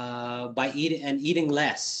by eating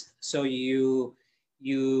less. So you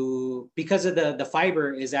because of the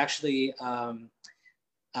fiber is actually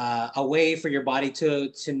a way for your body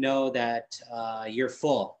to know that you're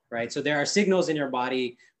full, right? So there are signals in your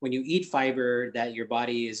body when you eat fiber that your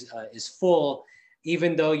body is full,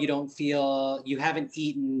 even though you haven't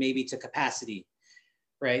eaten maybe to capacity,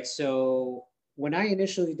 right? So when I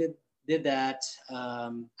initially did that,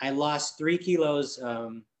 I lost 3 kilos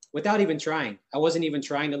without even trying. I wasn't even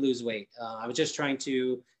trying to lose weight. I was just trying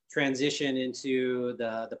to transition into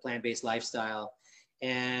the plant-based lifestyle.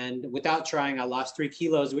 And without trying, I lost 3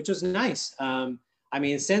 kilos, which was nice. I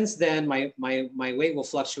mean, since then, my weight will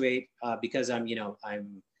fluctuate because I'm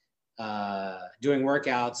doing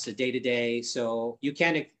workouts day to day. So you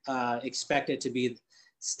can't expect it to be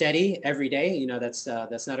steady every day.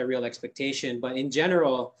 That's not a real expectation. But in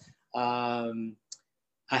general, I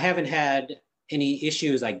haven't had any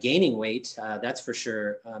issues like gaining weight. That's for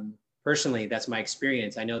sure. Personally, that's my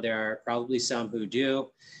experience. I know there are probably some who do,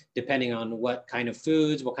 depending on what kind of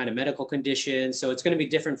foods, what kind of medical conditions. So it's going to be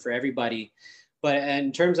different for everybody. But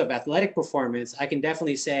in terms of athletic performance, I can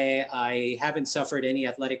definitely say I haven't suffered any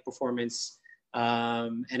athletic performance.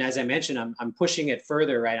 And as I mentioned, I'm pushing it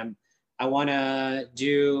further, right? I want to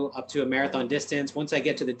do up to a marathon distance. Once I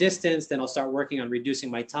get to the distance, then I'll start working on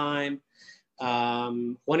reducing my time.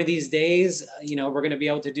 One of these days, we're going to be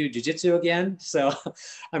able to do jiu-jitsu again. So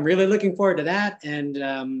I'm really looking forward to that.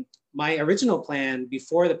 And my original plan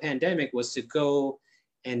before the pandemic was to go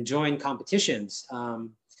and join competitions.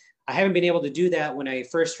 I haven't been able to do that when I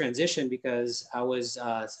first transitioned because I was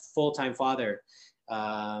a full-time father.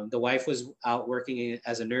 The wife was out working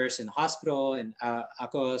as a nurse in the hospital, and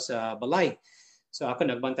ako sa balay. So ako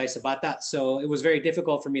nagbantay sa bata. So it was very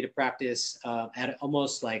difficult for me to practice at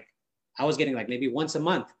almost like, I was getting like maybe once a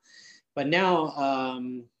month. But now,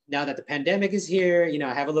 now that the pandemic is here,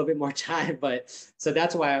 I have a little bit more time. But so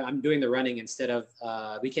that's why I'm doing the running instead of,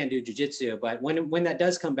 we can't do jiu-jitsu. But when that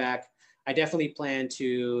does come back, I definitely plan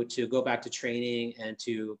to go back to training and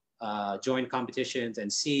to join competitions and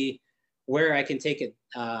see where I can take it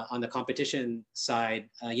on the competition side,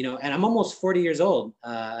 and I'm almost 40 years old,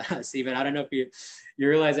 Stephen. I don't know if you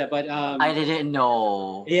realize that, but I didn't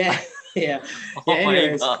know. Yeah, yeah. Oh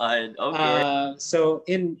Anyways, my God. Okay. so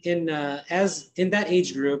in that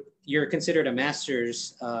age group, you're considered a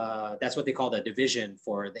master's. That's what they call the division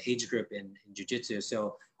for the age group in jiu-jitsu.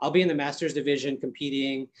 So I'll be in the master's division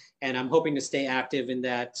competing, and I'm hoping to stay active in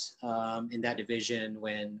that division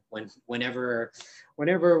whenever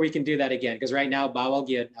we can do that again. Because right now, bawal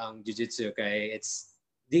gyud ang jiu-jitsu. Okay, it's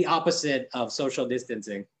the opposite of social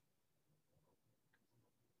distancing.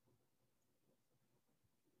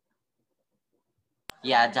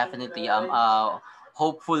 Yeah, definitely.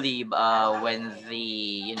 Hopefully, when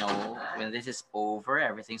when this is over,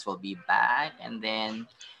 everything will be back, and then,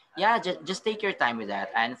 yeah, just take your time with that.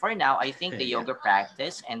 And for now, I think the Yeah. yoga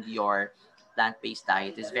practice and your plant-based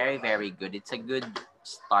diet is very, very good. It's a good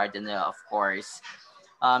start, and of course,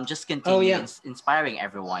 just Oh continue yeah. inspiring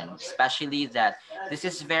everyone, especially that this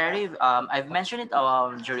is very. I've mentioned it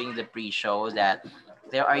during the pre-show that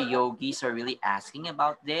there are yogis who are really asking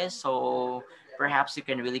about this, so perhaps you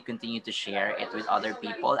can really continue to share it with other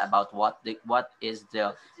people about what is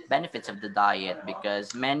the benefits of the diet,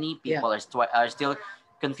 because many Yeah. people are still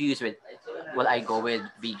confused with, will I go with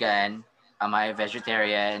vegan, am I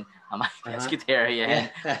vegetarian, am I Uh-huh. Yeah. pescatarian,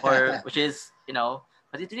 or which is,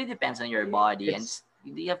 but it really depends on your body, and it's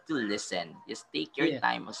you have to listen, just take your yeah.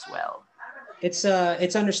 time as well. It's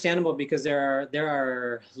understandable because there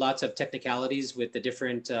are lots of technicalities with the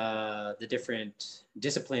different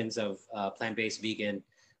disciplines of plant-based vegan.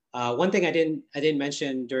 One thing I didn't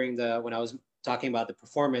mention during the when I was talking about the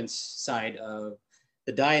performance side of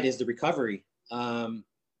the diet is the recovery.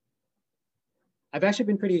 I've actually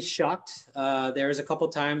been pretty shocked. There's a couple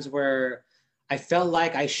times where I felt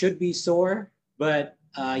like I should be sore, but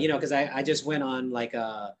because I just went on like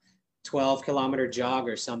a 12-kilometer jog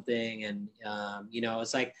or something, and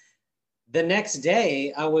it's like the next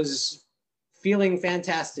day I was feeling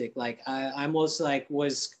fantastic. Like I almost like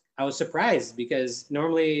I was surprised because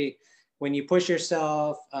normally when you push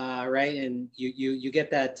yourself, right, and you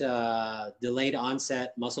get that delayed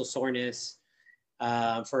onset muscle soreness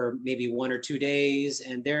for maybe 1 or 2 days.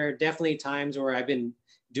 And there are definitely times where I've been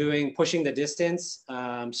pushing the distance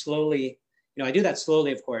slowly. I do that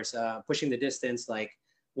slowly, of course, pushing the distance like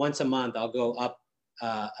once a month, I'll go up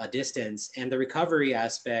a distance. And the recovery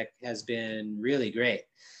aspect has been really great.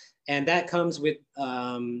 And that comes with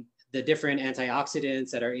the different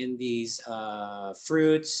antioxidants that are in these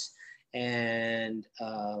fruits, and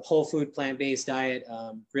whole food plant-based diet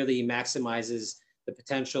really maximizes the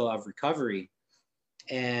potential of recovery.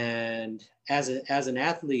 And as an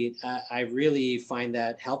athlete, I really find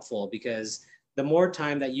that helpful because the more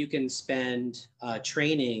time that you can spend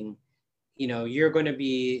training, you're going to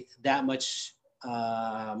be that much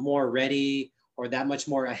more ready or that much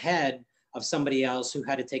more ahead of somebody else who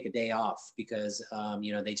had to take a day off because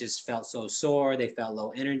they just felt so sore, they felt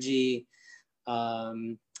low energy,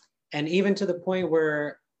 and even to the point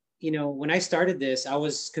where when I started this, I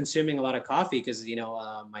was consuming a lot of coffee because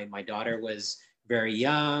my daughter was very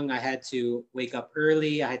young. I had to wake up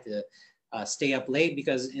early. I had to stay up late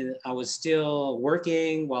because I was still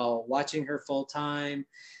working while watching her full time.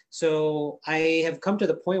 So I have come to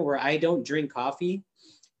the point where I don't drink coffee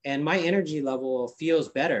and my energy level feels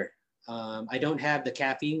better. I don't have the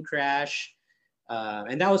caffeine crash.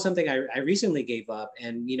 And that was something I recently gave up.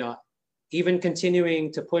 And, even continuing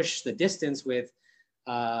to push the distance with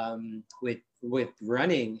running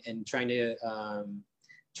and trying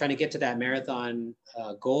to get to that marathon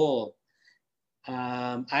goal,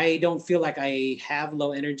 I don't feel like I have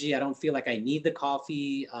low energy. I don't feel like I need the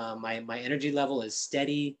coffee. My energy level is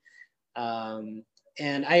steady.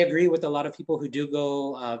 And I agree with a lot of people who do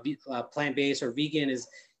go plant-based or vegan is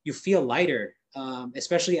you feel lighter.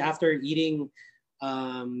 especially after eating.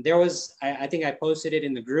 There was, I think I posted it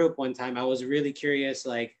in the group one time. I was really curious,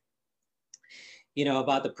 like,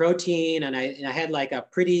 about the protein, and I had like a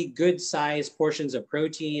pretty good sized portions of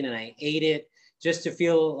protein, and I ate it just to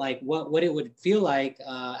feel like what it would feel like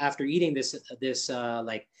after eating this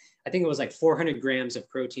like, I think it was like 400 grams of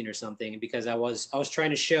protein or something, because I was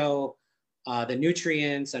trying to show the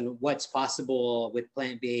nutrients and what's possible with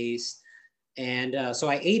plant-based. And so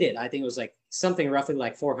I ate it. I think it was like something roughly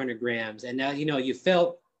like 400 grams. And now, you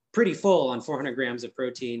felt pretty full on 400 grams of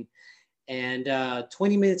protein. And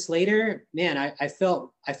 20 minutes later, man, I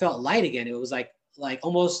felt light again. It was like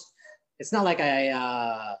almost, it's not like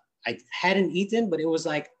I hadn't eaten, but it was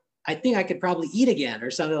like, I think I could probably eat again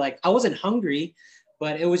or something. Like, I wasn't hungry,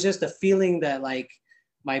 but it was just a feeling that like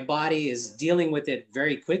my body is dealing with it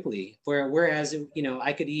very quickly. Whereas,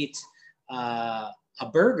 I could eat a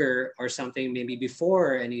burger or something maybe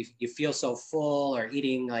before, and you feel so full, or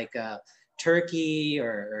eating like a turkey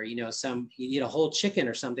or you eat a whole chicken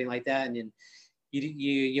or something like that, and then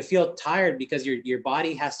you feel tired because your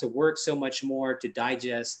body has to work so much more to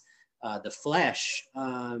digest the flesh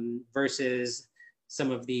versus some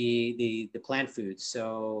of the plant foods.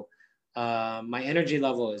 So my energy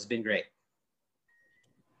level has been great.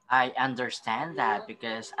 I understand that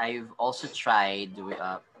because I've also tried,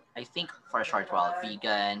 I think for a short while,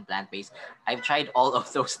 vegan, plant-based. I've tried all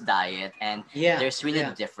of those diet, and Yeah, there's really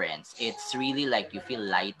the yeah. difference. It's really like you feel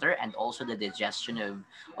lighter, and also the digestion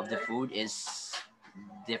of the food is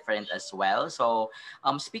different as well. So,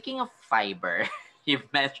 speaking of fiber, you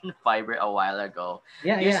mentioned fiber a while ago.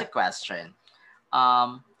 Yeah, Here's a yeah. question.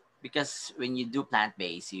 Um, because when you do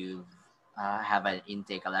plant-based, you have an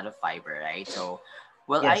intake a lot of fiber, right? So,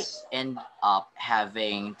 will I Yes. end up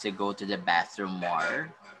having to go to the bathroom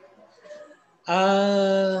more?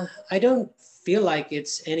 I don't feel like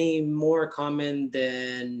it's any more common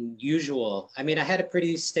than usual. I mean, I had a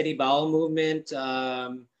pretty steady bowel movement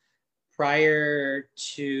prior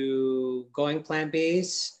to going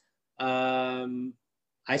plant-based. Um,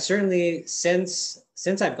 I certainly, since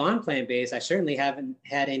I've gone plant-based, I certainly haven't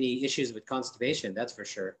had any issues with constipation. That's for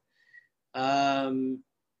sure. Um,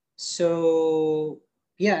 so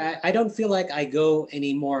yeah, I don't feel like I go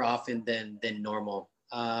any more often than normal.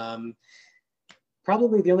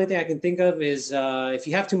 Probably the only thing I can think of is if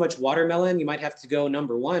you have too much watermelon, you might have to go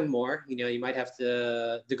number one more. You might have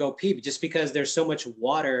to go pee just because there's so much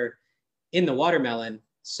water in the watermelon.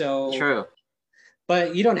 So, True.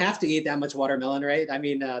 but you don't have to eat that much watermelon, right? I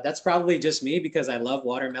mean, that's probably just me because I love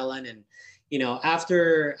watermelon. And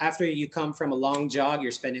after you come from a long jog,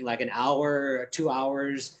 you're spending like an hour or 2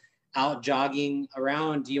 hours out jogging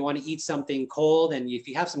around. Do you want to eat something cold? And if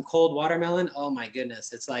you have some cold watermelon, oh my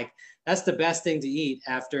goodness, it's like that's the best thing to eat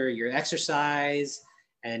after your exercise,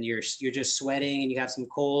 and you're just sweating, and you have some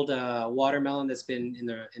cold watermelon that's been in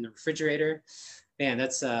the refrigerator. Man,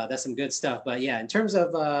 that's some good stuff. But yeah, in terms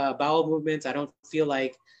of bowel movements, I don't feel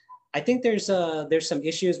like, I think there's some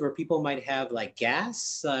issues where people might have like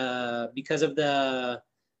gas because of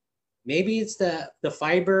maybe it's the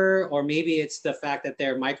fiber, or maybe it's the fact that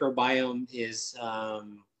their microbiome is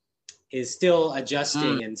still Mm.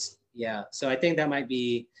 adjusting. And yeah, so I think that might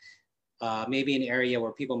be maybe an area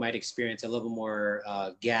where people might experience a little more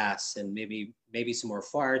gas, and maybe some more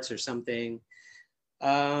farts or something.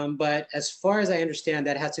 But as far as I understand,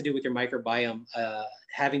 that has to do with your microbiome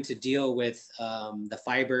having to deal with the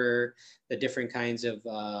fiber, the different kinds of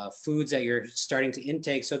foods that you're starting to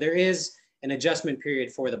intake. So there is an adjustment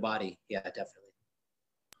period for the body. Yeah, definitely.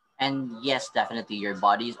 And yes, definitely, your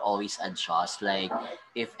body is always adjust. Like,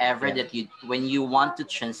 if ever Yeah. that when you want to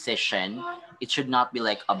transition, it should not be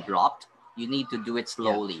like abrupt. You need to do it Yeah.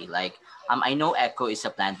 slowly. Like, I know Echo is a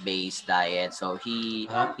plant-based diet, so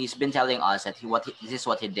Uh-huh. he's been telling us that this is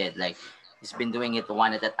what he did. Like, he's been doing it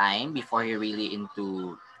one at a time before he really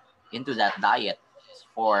into that diet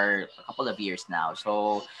for a couple of years now.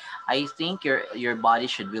 So I think your body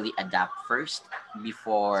should really adapt first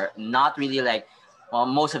before, not really like, well,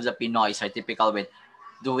 most of the Pinoys are typical with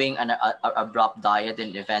doing a abrupt diet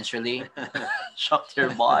and eventually shock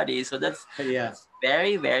their body. So Yeah. that's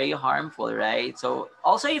very, very harmful, right? So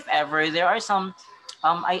also, if ever there are some,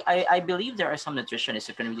 I believe there are some nutritionists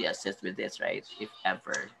who can really assist with this, right? If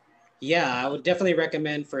ever. Yeah, I would definitely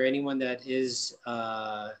recommend for anyone that is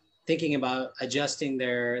thinking about adjusting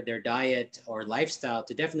their diet or lifestyle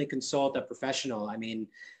to definitely consult a professional. I mean,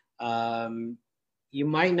 um, you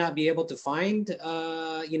might not be able to find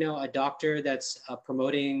a doctor that's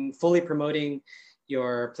fully promoting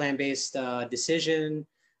your plant-based decision,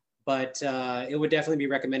 but it would definitely be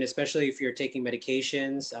recommended, especially if you're taking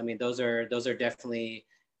medications. I mean, those are definitely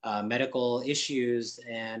medical issues.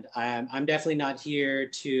 And I'm definitely not here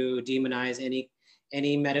to demonize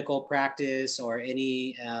any medical practice or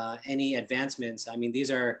any advancements. I mean,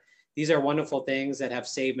 these are wonderful things that have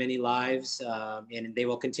saved many lives, and they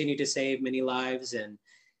will continue to save many lives and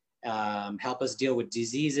help us deal with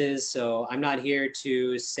diseases. So I'm not here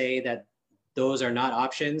to say that those are not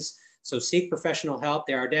options. So seek professional help.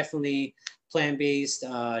 There are definitely plant-based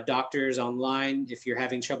doctors online if you're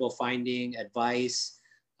having trouble finding advice.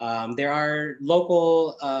 There are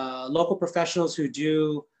local professionals who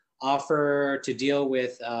do offer to deal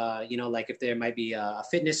with, like if there might be a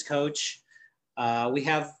fitness coach. We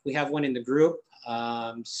have one in the group.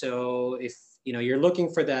 So if you're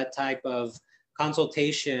looking for that type of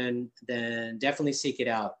consultation, then definitely seek it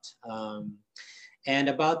out. And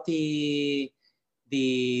about the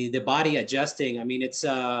body adjusting, I mean, it's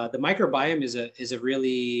the microbiome is a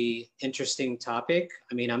really interesting topic.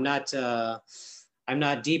 I mean, I'm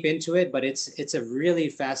not deep into it, but it's a really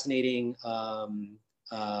fascinating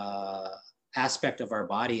aspect of our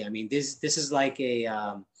body. I mean, this is like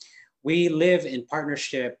we live in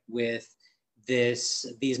partnership with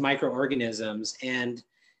these microorganisms, and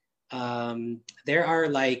there are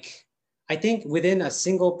I think within a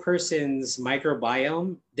single person's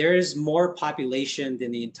microbiome, there's more population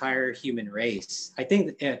than the entire human race. I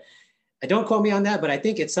think, don't quote me on that, but I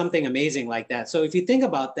think it's something amazing like that. So if you think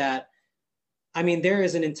about that, I mean, there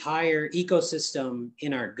is an entire ecosystem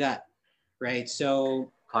in our gut, right? So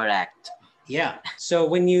correct. Yeah. So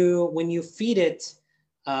when you feed it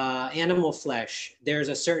animal flesh, there's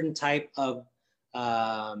a certain type of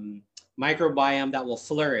microbiome that will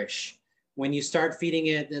flourish. When you start feeding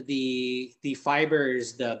it the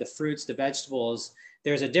fibers, the fruits, the vegetables,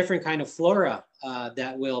 there's a different kind of flora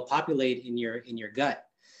that will populate in your gut.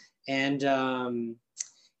 And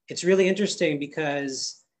it's really interesting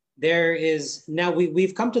because there is now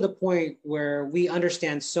we've come to the point where we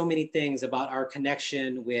understand so many things about our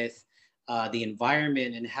connection with the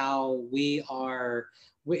environment and how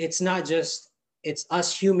it's not just it's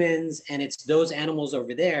us humans and it's those animals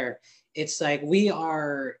over there. It's like we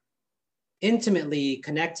are intimately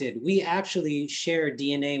connected. We actually share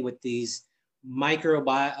DNA with these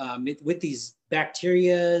with these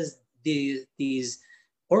bacteria, these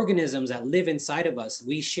organisms that live inside of us.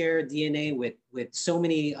 We share DNA with so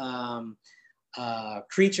many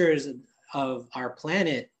creatures of our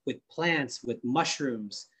planet, with plants, with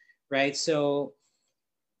mushrooms, right? So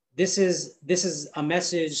this is a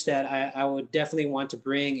message that I would definitely want to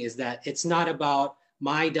bring, is that it's not about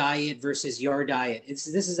my diet versus your diet. This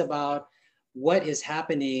is about what is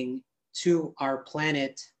happening to our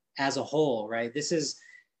planet as a whole, right? This is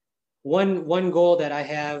one goal that I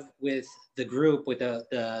have with the group, with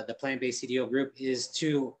the plant-based CDO group, is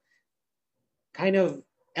to kind of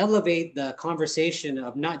elevate the conversation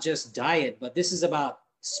of not just diet, but this is about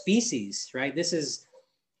species, right?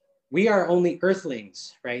 We are only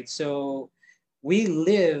earthlings, right? So we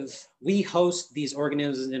host these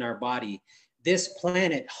organisms in our body. This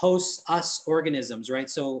planet hosts us organisms, right?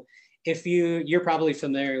 So if you're probably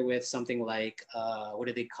familiar with something like, what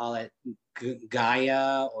do they call it?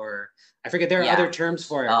 Gaia, or I forget, there are other terms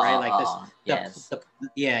for it, right? Like this, yes.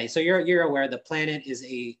 Yeah. So you're aware the planet is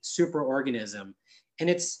a super organism, and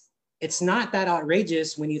it's not that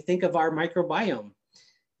outrageous when you think of our microbiome,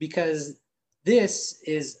 because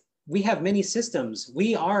we have many systems.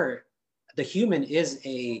 The human is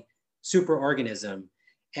a super organism,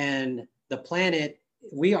 and the planet,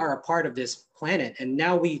 we are a part of this planet. And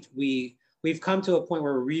now we've come to a point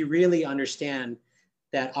where we really understand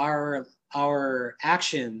that our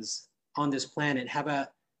actions on this planet have a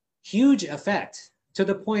huge effect, to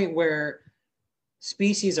the point where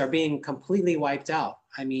species are being completely wiped out.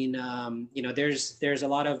 I mean, there's a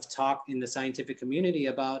lot of talk in the scientific community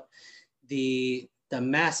about the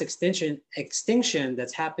mass extinction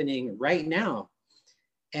that's happening right now.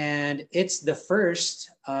 And it's the first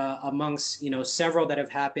amongst several that have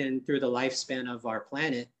happened through the lifespan of our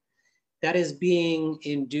planet that is being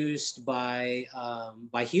induced by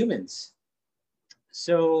humans.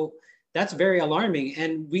 So that's very alarming,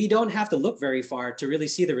 and we don't have to look very far to really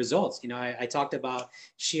see the results. I talked about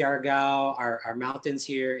Siargao, our mountains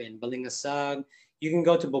here in Balingasag. You can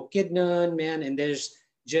go to Bukidnon, man, and there's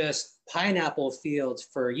just pineapple fields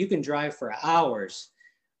you can drive for hours.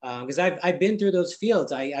 Because I've been through those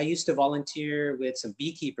fields. I used to volunteer with some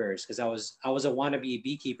beekeepers, because I was a wannabe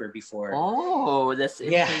beekeeper before. Oh, that's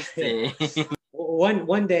interesting. Yeah.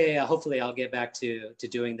 One day, hopefully, I'll get back to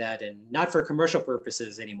doing that, and not for commercial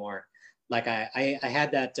purposes anymore. Like I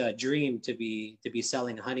had that dream to be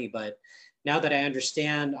selling honey, but now that I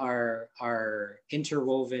understand our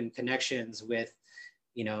interwoven connections with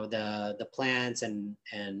the plants and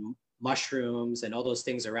mushrooms and all those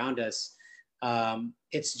things around us.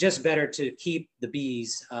 It's just better to keep the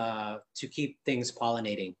bees, to keep things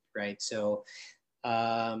pollinating, right? So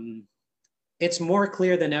it's more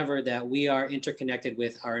clear than ever that we are interconnected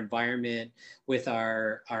with our environment, with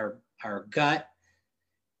our gut.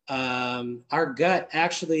 Our gut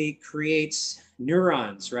actually creates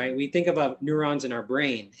neurons, right? We think about neurons in our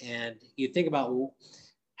brain, and you think about, well,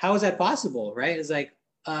 how is that possible, right? It's like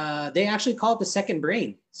they actually call it the second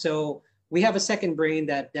brain. So we have a second brain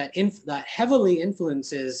that heavily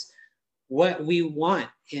influences what we want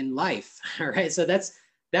in life. All right, so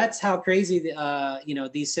that's how crazy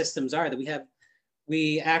these systems are. That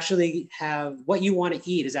we actually have what you want to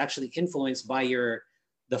eat is actually influenced by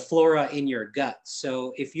the flora in your gut.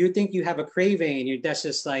 So if you think you have a craving and that's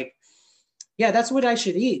just like, yeah, that's what I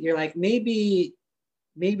should eat. You're like, maybe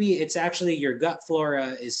it's actually your gut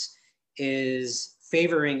flora is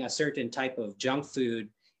favoring a certain type of junk food.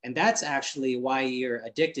 And that's actually why you're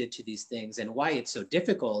addicted to these things and why it's so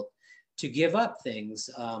difficult to give up things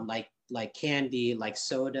like candy, like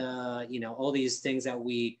soda, all these things that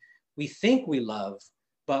we think we love,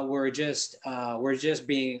 but our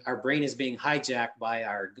brain is being hijacked by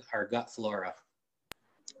our gut flora.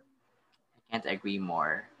 I can't agree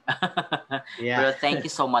more. Yeah. But thank you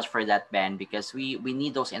so much for that, Ben, because we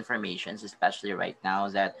need those informations, especially right now,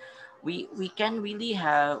 that we can really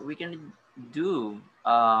we can do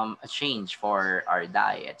a change for our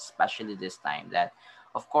diet, especially this time that,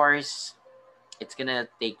 of course, it's gonna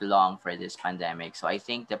take long for this pandemic. So I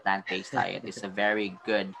think the plant-based diet is a very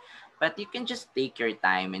good, but you can just take your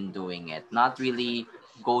time in doing it, not really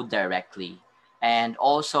go directly. And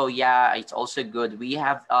also, yeah, it's also good. We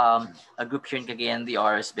have a group here in Cagayan de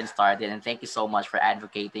Oro has been started, and thank you so much for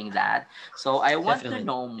advocating that. So I want to Definitely.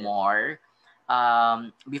 know Yeah. more.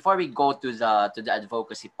 Before we go to the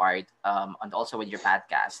advocacy part, and also with your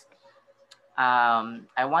podcast,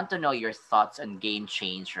 I want to know your thoughts on Game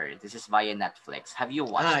Changer. This is via Netflix. Have you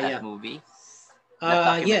watched that Yeah. movie?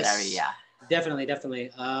 That documentary, Yes, yeah. definitely.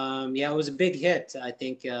 Yeah, it was a big hit. I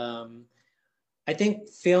think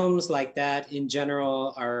films like that in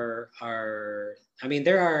general are. I mean,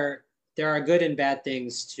 there are good and bad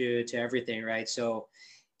things to everything, right? So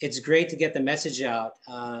it's great to get the message out,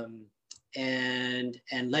 and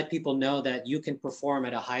let people know that you can perform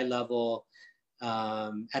at a high level,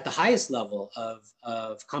 at the highest level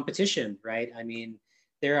of competition, right? I mean,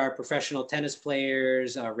 there are professional tennis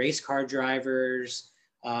players, race car drivers.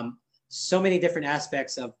 So many different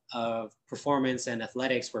aspects of performance and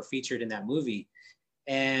athletics were featured in that movie,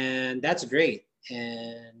 and that's great.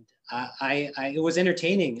 And it was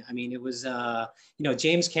entertaining. I mean, it was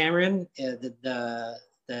James Cameron,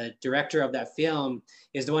 the director of that film,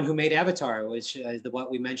 is the one who made Avatar, which is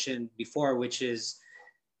what we mentioned before, which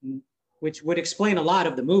would explain a lot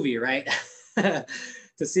of the movie, right?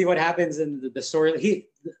 To see what happens in the story.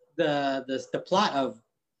 The plot of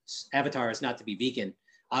Avatar is not to be vegan,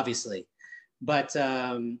 obviously, but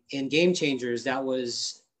in Game Changers, that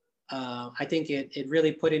was, I think it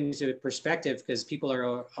really put into perspective, because people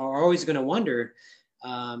are always going to wonder,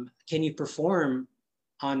 can you perform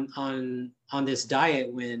on this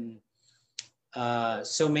diet when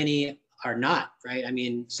so many are not, right? I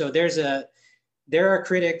mean, so there are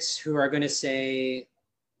critics who are going to say,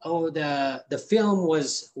 oh, the film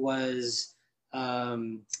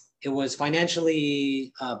it was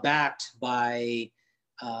financially backed by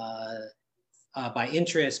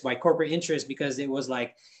corporate interest, because it was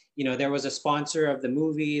like, there was a sponsor of the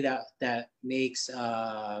movie that makes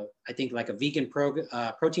I think like a vegan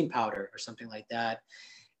protein powder or something like that.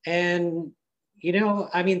 And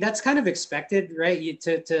I mean, that's kind of expected, right?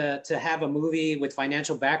 To have a movie with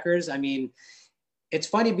financial backers. I mean, it's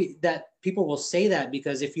funny that people will say that,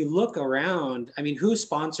 because if you look around, I mean, who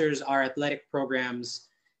sponsors our athletic programs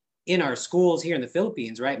in our schools here in the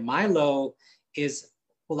Philippines, right? Milo is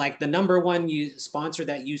like the number one sponsor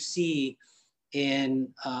that you see in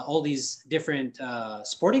all these different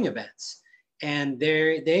sporting events. And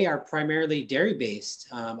they are primarily dairy based.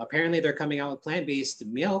 Apparently they're coming out with plant-based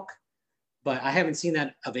milk, but I haven't seen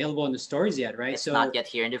that available in the stores yet, right? It's not yet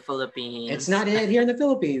here in the Philippines. It's not yet here in the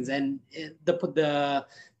Philippines. And the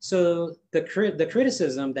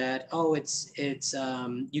criticism that, oh, it's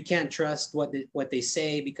you can't trust what they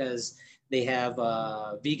say because they have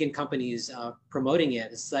vegan companies promoting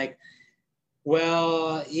it. It's like,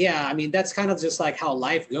 well, yeah, I mean, that's kind of just like how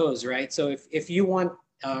life goes, right? So if you want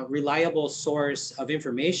a reliable source of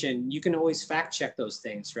information, you can always fact check those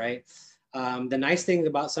things, right? The nice thing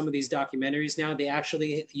about some of these documentaries now,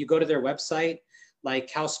 you go to their website, like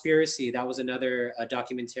Cowspiracy, that was another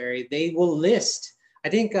documentary. They will list I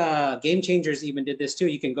think Game Changers even did this too.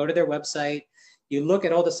 You can go to their website, you look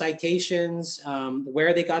at all the citations,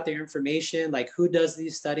 where they got their information, like who does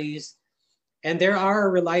these studies. And there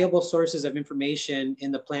are reliable sources of information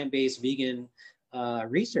in the plant-based vegan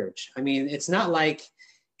research. I mean, it's not like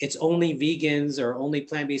it's only vegans or only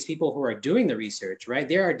plant-based people who are doing the research, right?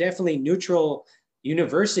 There are definitely neutral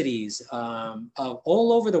universities of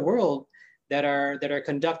all over the world that are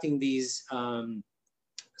conducting these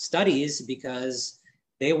studies because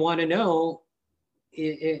they want to know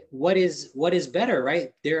what is better,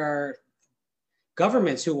 right? There are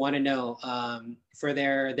governments who want to know for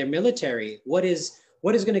their military what is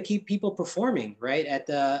going to keep people performing, right, at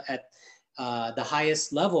the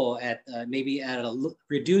highest level, at maybe at a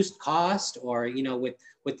reduced cost, or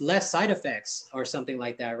with less side effects or something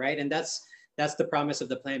like that, right? And that's the promise of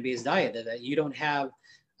the plant-based diet, that you don't have,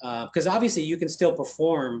 because obviously you can still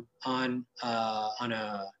perform on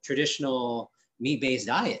a traditional meat-based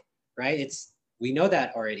diet, right? We know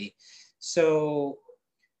that already. So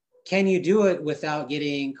can you do it without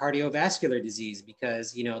getting cardiovascular disease?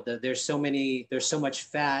 Because there's so much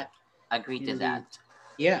fat. Agree to that.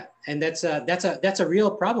 Yeah, and that's a real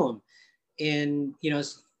problem.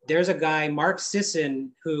 There's a guy, Mark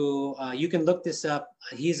Sisson, who you can look this up.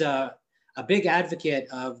 He's a big advocate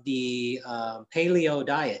of the paleo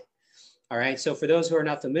diet. All right, so for those who are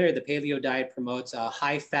not familiar, the paleo diet promotes a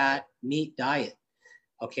high-fat meat diet.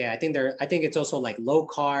 Okay, I think it's also like low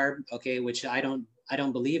carb. Okay, which I don't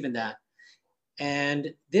believe in that.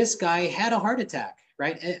 And this guy had a heart attack,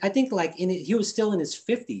 right? I think he was still in his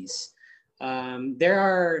 50s. There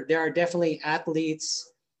are definitely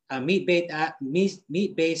athletes,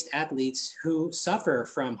 meat-based athletes who suffer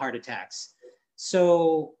from heart attacks.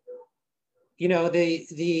 So,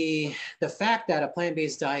 the fact that a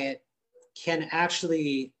plant-based diet can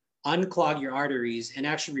actually unclog your arteries and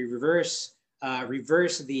actually reverse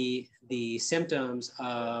the symptoms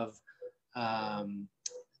of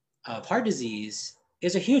heart disease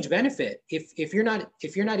is a huge benefit. If you're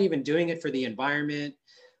not even doing it for the environment,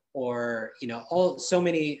 or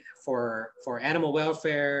for animal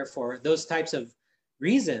welfare, for those types of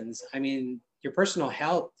reasons, I mean, your personal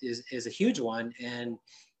health is a huge one, and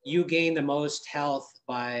you gain the most health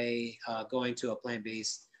by going to a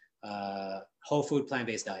plant-based, whole food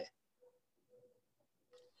plant-based diet.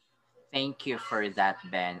 Thank you for that,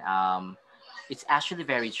 Ben. It's actually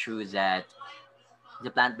very true that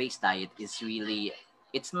the plant-based diet is really,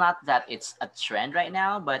 it's not that it's a trend right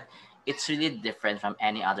now, but it's really different from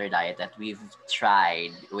any other diet that we've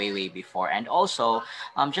tried way before. And also,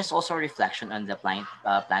 just also a reflection on the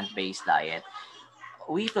plant-based diet.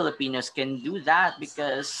 We Filipinos can do that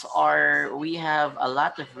because we have a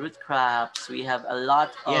lot of root crops. We have a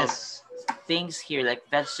lot of Yes. things here, like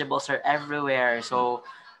vegetables are everywhere. So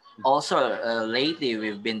also lately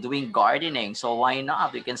we've been doing gardening. So why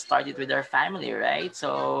not? We can start it with our family, right?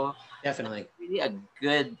 So Definitely. really a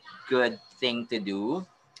good thing to do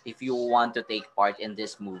if you want to take part in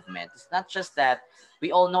this movement. It's not just that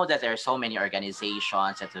we all know that there are so many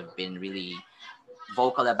organizations that have been really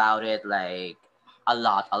vocal about it, like a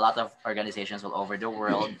lot of organizations all over the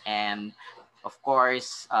world, and of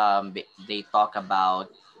course they talk about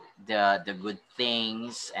the good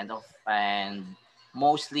things, and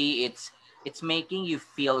mostly it's making you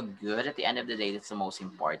feel good at the end of the day. That's the most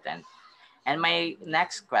important. And my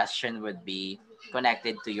next question would be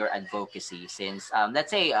connected to your advocacy, since let's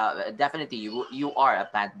say definitely you are a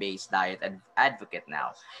plant-based diet advocate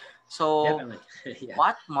now. So Definitely. Yeah.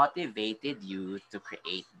 what motivated you to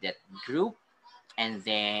create that group? And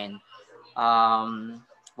then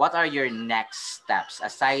what are your next steps,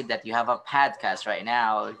 aside that you have a podcast right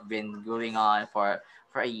now? It's been going on for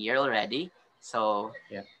a year already. So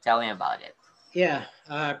Yeah. tell me about it. Yeah,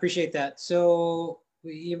 I appreciate that. So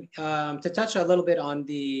to touch a little bit on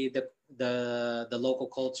the local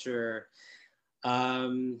culture,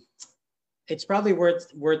 um, it's probably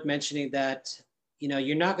worth mentioning that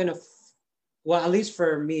you're not gonna, well, at least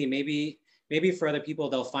for me, maybe for other people,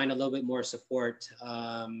 they'll find a little bit more support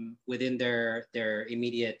within their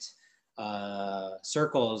immediate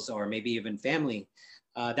circles, or maybe even family.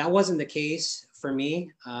 That wasn't the case for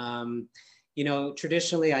me.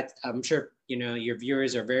 Traditionally, I'm sure your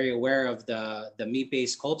viewers are very aware of the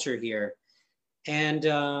meat-based culture here, and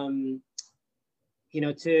to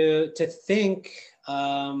think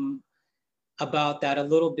about that a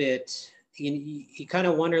little bit, you kind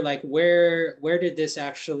of wonder, like, where did this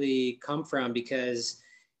actually come from? Because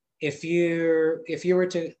if you were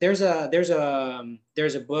to, there's a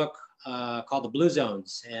book called The Blue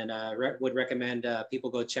Zones, and would recommend people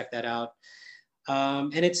go check that out.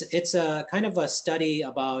 And it's a kind of a study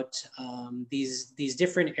about these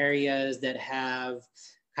different areas that have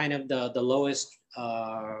kind of the lowest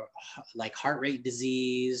like heart rate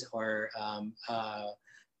disease, or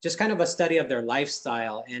just kind of a study of their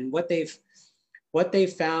lifestyle. And what they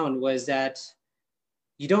found was that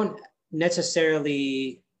you don't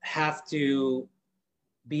necessarily have to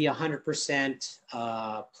be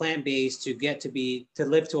 100% plant-based to get to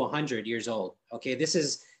live to 100 years old. Okay, this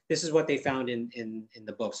is what they found in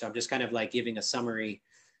the book. So I'm just kind of like giving a summary.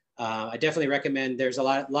 I definitely recommend. There's a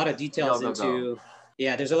lot of details into.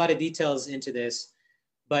 Yeah, there's a lot of details into this,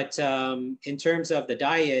 but in terms of the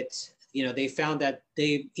diet, you know, they found that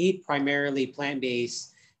they eat primarily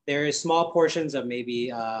plant-based. There is small portions of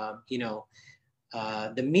maybe you know,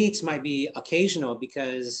 the meats might be occasional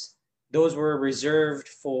because those were reserved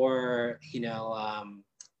for, you know,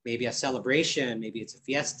 maybe a celebration, maybe it's a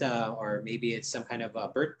fiesta, or maybe it's some kind of a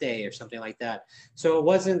birthday or something like that. So it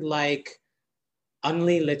wasn't like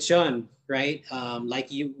only lechon, right?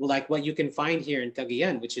 Like what you can find here in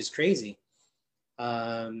Cagayan, which is crazy.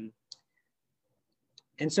 Um,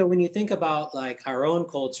 and so when you think about like our own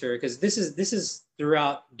culture, because this is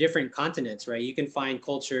throughout different continents, right? You can find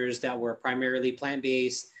cultures that were primarily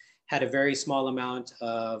plant-based, had a very small amount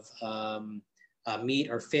of meat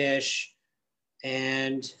or fish.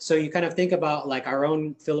 And so you kind of think about like our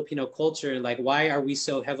own Filipino culture and like, why are we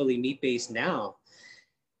so heavily meat-based now?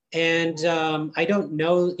 And I don't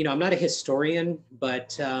know, you know, I'm not a historian,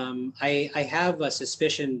 but I have a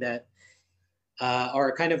suspicion that,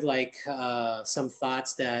 or kind of like some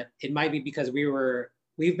thoughts that it might be because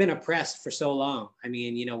we've been oppressed for so long. I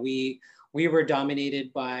mean, you know, we were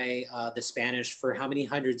dominated by the Spanish for how many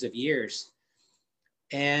hundreds of years.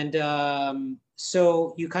 And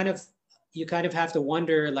so you kind of have to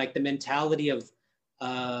wonder like the mentality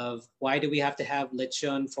of why do we have to have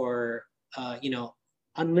lechon for you know,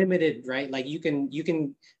 unlimited, right? Like you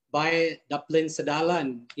can buy duplin sa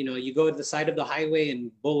dalan, you know, you go to the side of the highway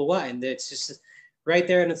in Bulwa and it's just right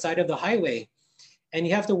there on the side of the highway. And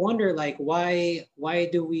you have to wonder like why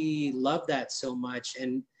do we love that so much?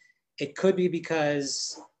 And it could be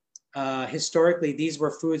because historically these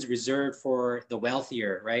were foods reserved for the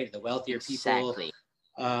wealthier, right? The wealthier people, Exactly.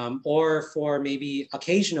 or for maybe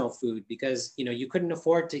occasional food because, you know, you couldn't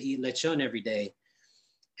afford to eat lechon every day.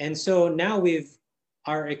 And so now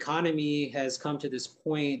our economy has come to this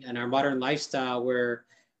point and our modern lifestyle where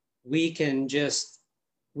we can just,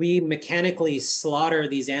 we mechanically slaughter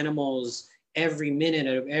these animals every minute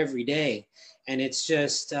of every day. And it's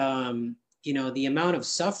just, you know, the amount of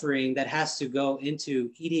suffering that has to go into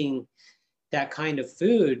eating that kind of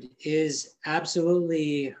food is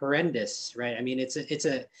absolutely horrendous, right? I mean, it's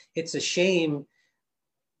a shame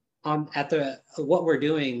at the what we're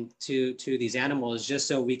doing to these animals just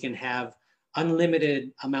so we can have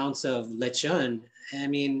unlimited amounts of lechon. I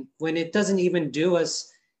mean, when it doesn't even do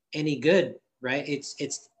us any good, right?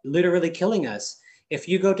 It's literally killing us. If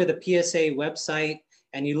you go to the PSA website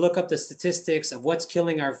and you look up the statistics of what's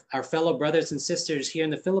killing our fellow brothers and sisters here in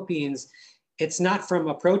the Philippines, it's not from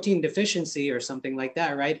a protein deficiency or something like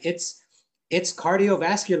that, right? It's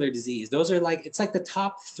cardiovascular disease. Those are like, it's like the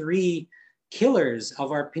top three killers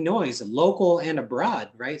of our Pinoys, local and abroad,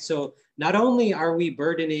 right? So not only are we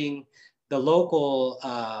burdening the local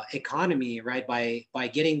economy, right, by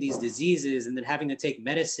getting these diseases and then having to take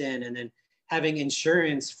medicine and then having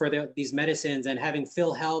insurance for these medicines and having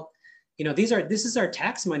PhilHealth, you know, this is our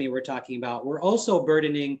tax money we're talking about. We're also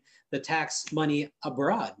burdening the tax money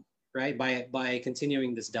abroad, right, by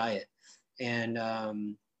continuing this diet. And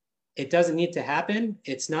it doesn't need to happen.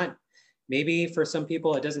 It's not, maybe for some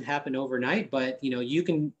people it doesn't happen overnight, but you know, you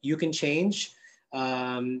can change.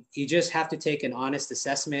 You just have to take an honest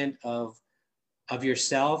assessment of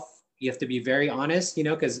yourself. You have to be very honest, you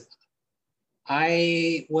know, because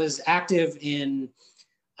I was active in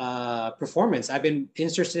performance. I've been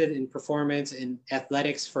interested in performance in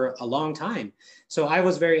athletics for a long time. So I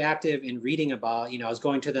was very active in reading about, you know, I was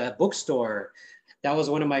going to the bookstore. That was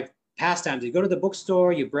one of my pastimes. You go to the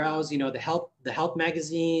bookstore, you browse, you know, the health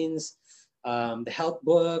magazines, the health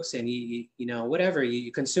books, and you know, whatever,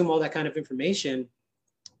 you consume all that kind of information.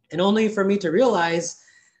 And only for me to realize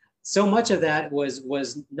so much of that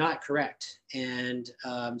was not correct. And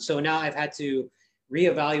so now I've had to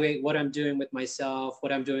reevaluate what I'm doing with myself,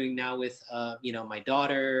 what I'm doing now with you know, my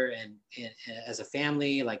daughter and as a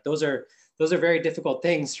family. Like those are very difficult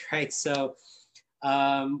things, right? So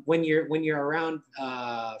when you're around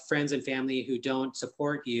friends and family who don't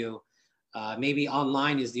support you, maybe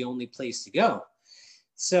online is the only place to go.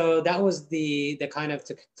 So that was the kind of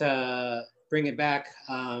to bring it back.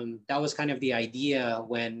 That was kind of the idea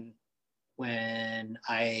when when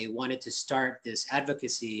I wanted to start this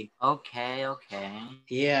advocacy. Okay, okay.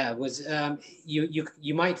 Yeah, it was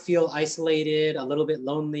you might feel isolated, a little bit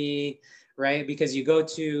lonely, right? Because you go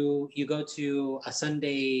to a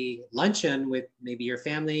Sunday luncheon with maybe your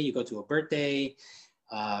family, you go to a birthday,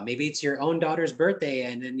 maybe it's your own daughter's birthday,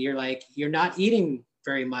 and then you're like you're not eating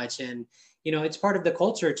very much, and you know it's part of the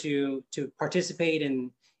culture to participate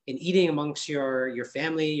in eating amongst your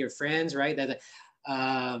family, your friends, right? That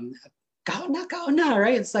um, kauna,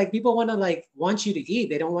 right? It's like people want to like want you to eat.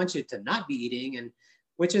 They don't want you to not be eating, and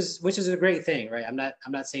which is a great thing, right? I'm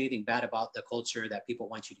not saying anything bad about the culture that people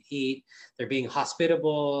want you to eat. They're being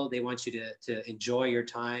hospitable. They want you to enjoy your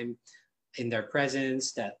time in their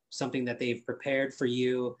presence. That something that they've prepared for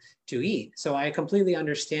you to eat. So I completely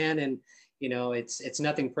understand, and you know it's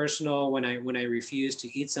nothing personal when I refuse to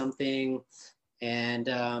eat something, and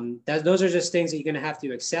those are just things that you're going to have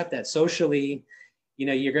to accept that socially you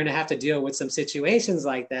know you're going to have to deal with some situations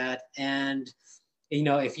like that, and you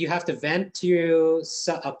know if you have to vent to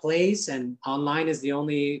a place and online is the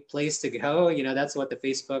only place to go, you know that's what the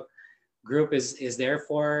Facebook group is there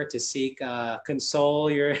for, to seek console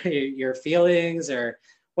your feelings or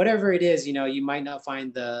whatever it is. You know you might not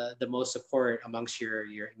find the most support amongst your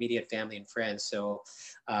immediate family and friends, so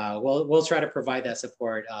we'll try to provide that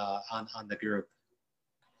support on the group.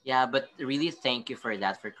 Yeah, but really thank you for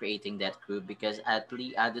that, for creating that group, because at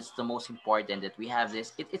least that's the most important, that we have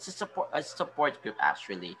this. It's a support group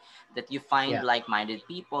actually, that you find Yeah, like-minded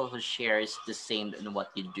people who shares the same in what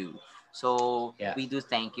you do. So yeah. we do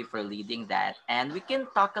thank you for leading that, and we can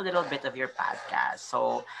talk a little bit of your podcast.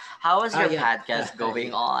 So how is your Yeah. podcast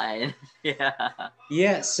going on? Yeah.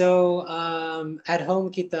 Yeah, so at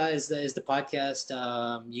home kita is the podcast.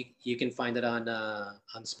 You can find it on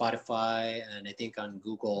Spotify and I think on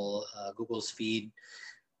Google's feed.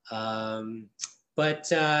 Um,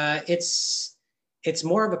 but it's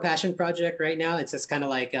more of a passion project right now. It's just kind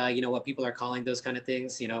of like you know what people are calling those kind of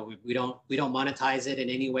things. You know, we don't monetize it in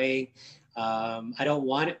any way. I don't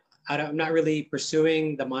want I'm not really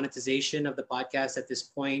pursuing the monetization of the podcast at this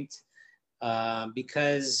point,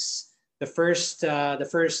 because the first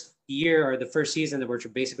year or the first season that we're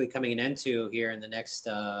basically coming an end to here in the next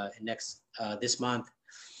this month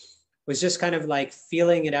was just kind of like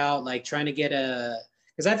feeling it out, like trying to get a,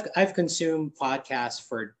 because I've consumed podcasts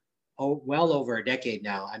for well over a decade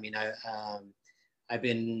now. I mean, I've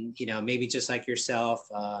been, you know, maybe just like yourself,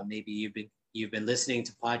 maybe you've been listening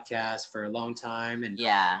to podcasts for a long time, and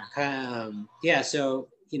Yeah. yeah, so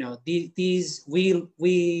you know these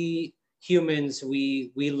we humans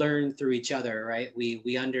we learn through each other, right?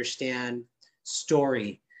 We understand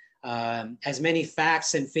story, as many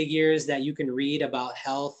facts and figures that you can read about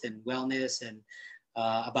health and wellness and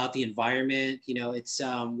about the environment. You know, it's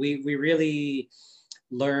we really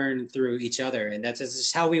learn through each other, and that's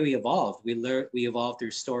just how we evolved. We evolved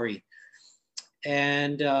through story,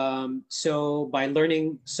 and so by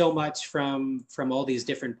learning so much from all these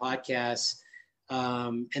different podcasts,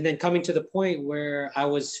 and then coming to the point where I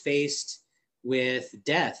was faced with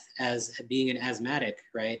death as being an asthmatic,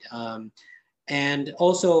 right? And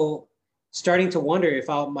also starting to wonder if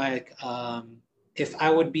I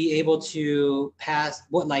would be able to pass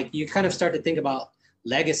what, like you kind of start to think about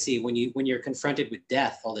legacy when you're confronted with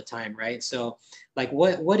death all the time, right? So like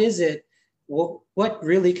what is it? What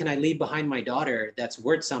really can I leave behind my daughter that's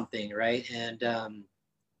worth something, right? And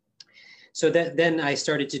so that then I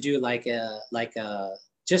started to do like a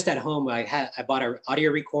just at home. I bought an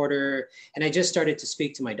audio recorder and I just started to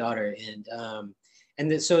speak to my daughter, and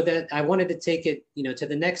then, so that I wanted to take it, you know, to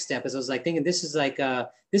the next step. As I was like thinking, this is like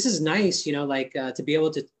this is nice, you know, like to be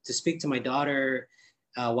able to speak to my daughter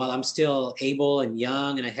while I'm still able and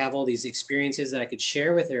young, and I have all these experiences that I could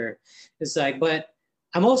share with her. It's like, but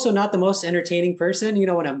I'm also not the most entertaining person, you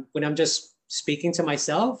know, when I'm just speaking to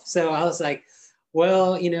myself. So I was like,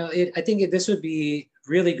 well, you know, I think this would be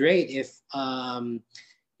really great if,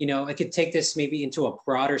 you know, I could take this maybe into a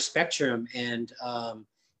broader spectrum and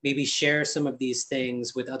maybe share some of these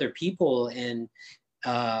things with other people. And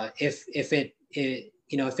if it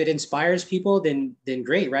you know, if it inspires people, then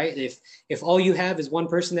great, right? If all you have is one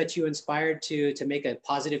person that you inspired to make a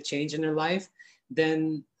positive change in their life,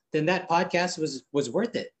 then that podcast was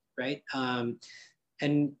worth it, right?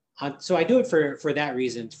 And so I do it for that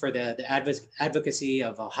reason, for the advocacy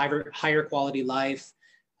of a higher quality life,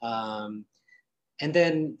 and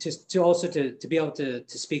then to also to be able to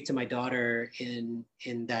speak to my daughter in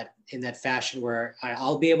that fashion where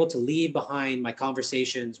I'll be able to leave behind my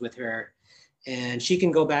conversations with her And she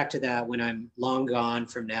can go back to that when I'm long gone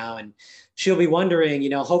from now. And she'll be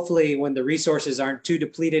wondering, hopefully when the resources aren't too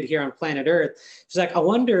depleted here on planet Earth, she's like, I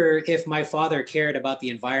wonder if my father cared about the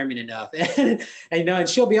environment enough. And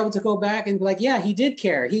she'll be able to go back and be like, yeah, he did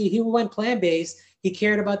care. He went plant-based. He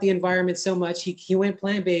cared about the environment so much. He went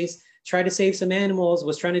plant-based, tried to save some animals,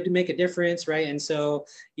 was trying to make a difference, right? And so,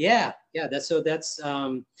 that's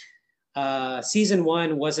season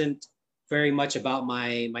one wasn't very much about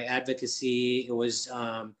my advocacy. It was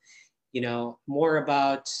more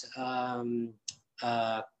about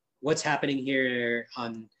what's happening here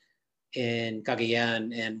in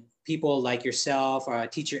Cagayan, and people like yourself,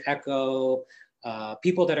 Teacher Echo,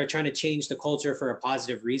 people that are trying to change the culture for a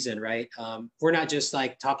positive reason, right? We're not just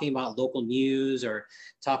like talking about local news or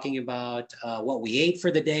talking about what we ate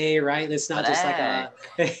for the day, right? It's not just like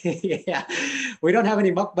yeah, we don't have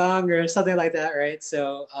any mukbang or something like that, right?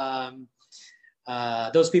 So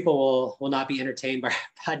those people will not be entertained by our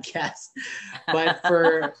podcast. But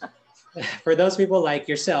for those people like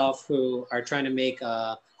yourself who are trying to make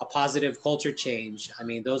a positive culture change, I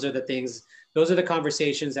mean, those are the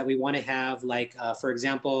conversations that we want to have. Like, for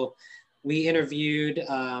example, we interviewed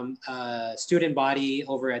a student body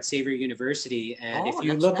over at Xavier University. And if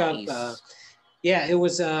you look nice. Up, it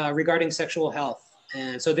was regarding sexual health.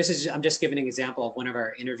 And so I'm just giving an example of one of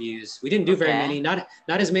our interviews. We didn't do very many, not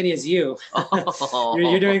as many as you. Oh.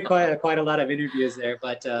 you're doing quite a lot of interviews there,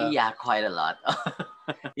 but yeah, quite a lot.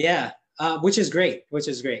 Yeah, which is great.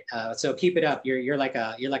 So keep it up. You're like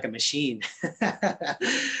a machine.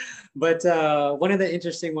 But one of the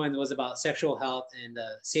interesting ones was about sexual health, and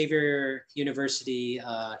Xavier University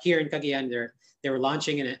here in Cagayan. They were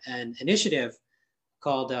launching an initiative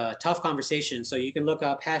called Tough Conversations. So you can look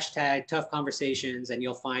up hashtag Tough Conversations and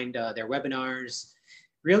you'll find their webinars.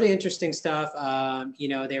 Really interesting stuff.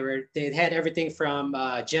 They had everything from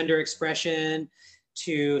gender expression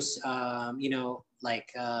to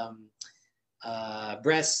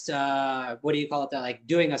breast, what do you call it, that like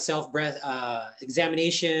doing a self-breast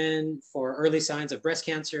examination for early signs of breast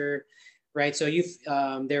cancer, right? So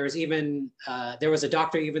there was a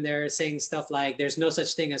doctor even there saying stuff like there's no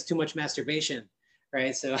such thing as too much masturbation,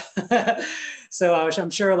 right? So I'm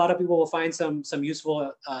sure a lot of people will find some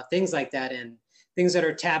useful things like that, and things that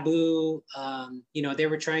are taboo. They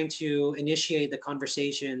were trying to initiate the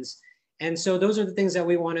conversations, and so those are the things that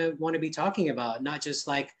we want to be talking about, not just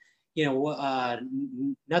like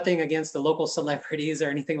nothing against the local celebrities or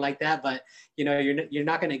anything like that, but you're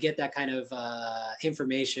not going to get that kind of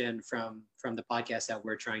information from the podcast that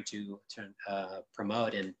we're trying to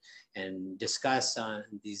promote and discuss on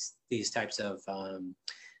these types of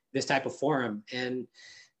this type of forum. And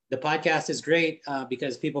the podcast is great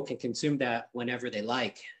because people can consume that whenever they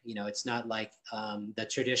like. It's not like the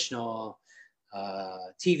traditional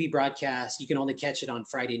TV broadcast. You can only catch it on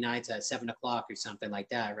Friday nights at 7:00 or something like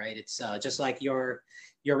that, right? It's just like your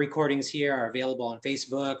recordings here are available on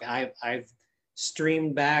Facebook. I've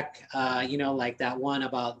streamed back, like that one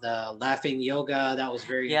about the laughing yoga. That was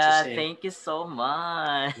very interesting. Yeah, thank you so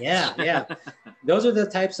much. Yeah. Those are the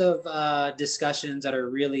types of discussions that are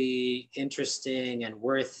really interesting and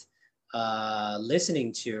worth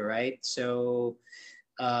listening to, right? So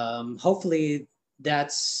hopefully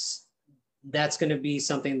that's going to be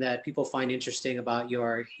something that people find interesting about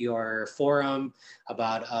your forum,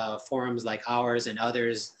 about forums like ours and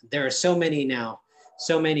others. There are so many now,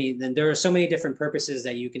 then there are so many different purposes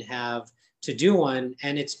that you can have to do one,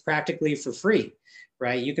 and it's practically for free,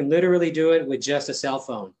 right? You can literally do it with just a cell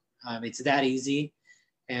phone. It's that easy.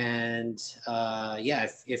 And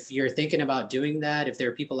if you're thinking about doing that, if there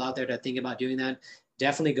are people out there that think about doing that,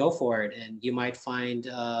 definitely go for it. And you might find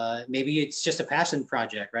maybe it's just a passion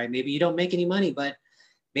project, right? Maybe you don't make any money, but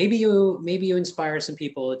maybe you inspire some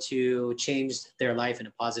people to change their life in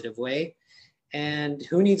a positive way. And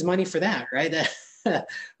who needs money for that, right?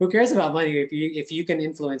 Who cares about money if you can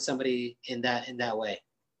influence somebody in that way?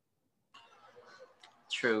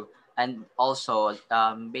 True. And also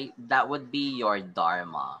that would be your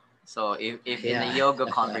dharma. So if in a yoga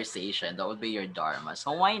conversation, that would be your dharma.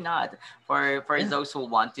 So why not? For those who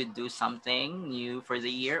want to do something new for the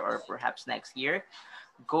year or perhaps next year,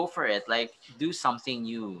 go for it. Like, do something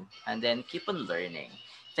new and then keep on learning.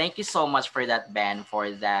 Thank you so much for that, Ben,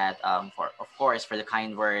 for that, for the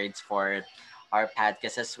kind words for our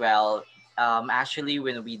podcast as well. Actually,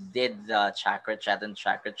 when we did the Chakra Chat and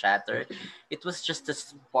Chakra Chatter, it was just a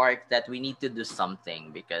spark that we need to do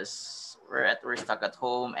something because we're stuck at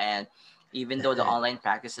home, and even though the online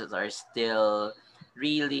practices are still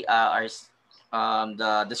really the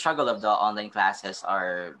struggle of the online classes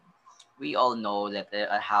are, we all know that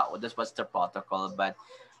how this was the protocol, but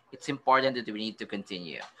it's important that we need to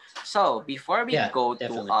continue. So before we Yeah, go to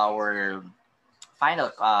definitely. our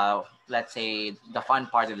final, let's say the fun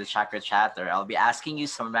part of the chakra chatter, I'll be asking you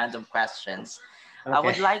some random questions. I Okay.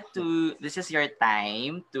 would like to, this is your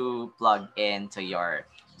time to plug into your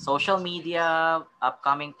social media,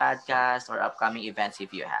 upcoming podcasts, or upcoming events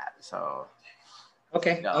if you have. So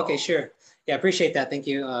Okay. Okay. go. Sure. Yeah, appreciate that. Thank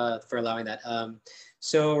you for allowing that.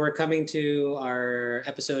 So we're coming to our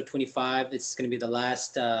episode 25. It's going to be the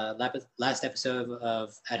last episode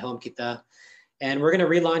of At Home Kita, and we're going to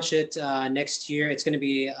relaunch it next year. It's going to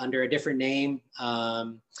be under a different name.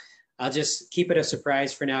 I'll just keep it a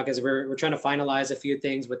surprise for now because we're trying to finalize a few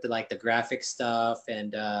things with the graphic stuff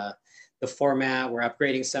and the format. We're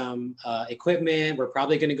upgrading some equipment. We're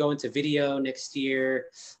probably going to go into video next year.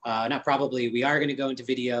 Not probably, we are going to go into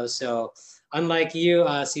video. So unlike you,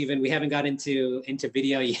 Stephen, we haven't got into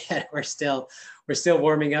video yet. We're still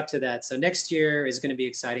warming up to that. So next year is going to be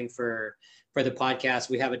exciting for the podcast.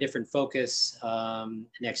 We have a different focus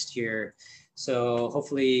next year. So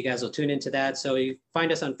hopefully you guys will tune into that. So you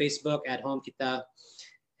find us on Facebook at Home Kita,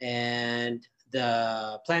 and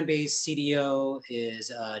the plant-based CDO is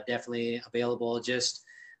definitely available. Just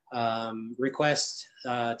request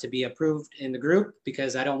to be approved in the group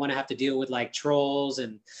because I don't want to have to deal with like trolls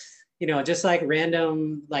and just like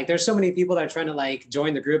random, like there's so many people that are trying to like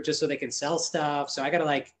join the group just so they can sell stuff. So I got to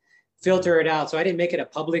like filter it out. So I didn't make it a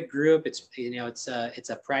public group. It's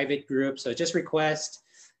a private group. So just request.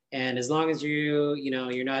 And as long as you're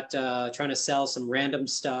not trying to sell some random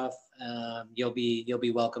stuff, you'll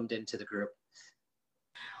be welcomed into the group.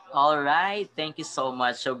 All right, thank you so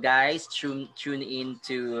much. So guys, tune in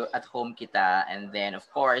to At Home Kita, and then of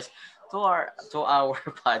course to our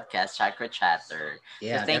podcast Chakra Chatter. So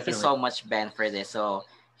Yeah, thank you definitely. so much, Ben, for this. So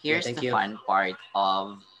Yeah, here's thank the you. fun part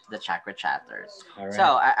of the Chakra Chatter. All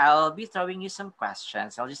So right. I'll be throwing you some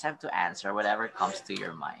questions. I'll just have to answer whatever comes to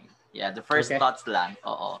your mind. Yeah, the first Okay. thoughts lang.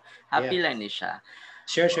 Oo. Yeah. Happy lang ni siya.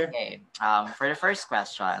 Sure. Okay. For the first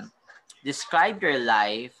question, describe your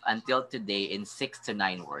life until today in 6 to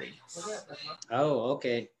 9 words. Oh,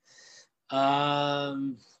 okay.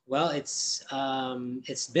 Well, it's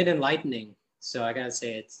been enlightening. So I gotta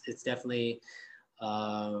say it's definitely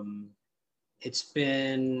um, it's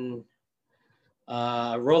been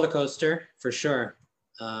a roller coaster for sure.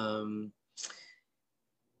 Um,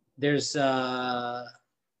 there's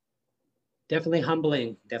definitely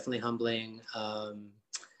humbling.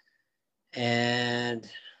 And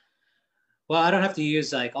well, I don't have to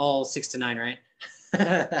use like all 6 to 9, right?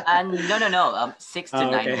 No. 6 to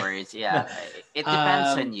 9 Okay. words. Yeah, it depends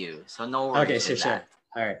on um, you. So no okay, worries with sure. that.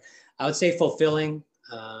 All right. I would say fulfilling.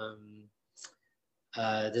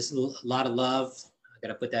 There's a lot of love. I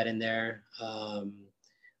got to put that in there.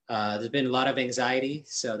 There's been a lot of anxiety,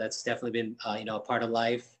 so that's definitely been a part of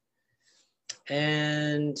life.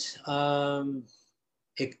 And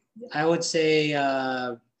it, I would say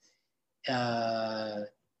uh,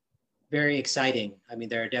 very exciting. I mean,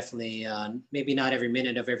 there are definitely maybe not every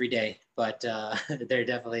minute of every day, but there are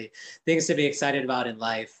definitely things to be excited about in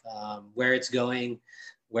life, where it's going,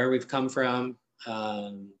 where we've come from,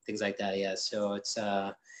 things like that. Yeah. So it's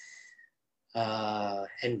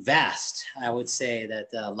and vast. I would say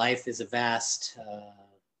that life is a vast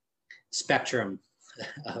spectrum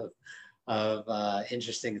of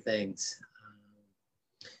interesting things.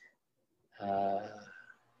 Uh,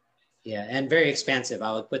 yeah, and very expansive.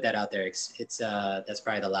 I would put that out there. It's that's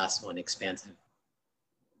probably the last one. Expansive.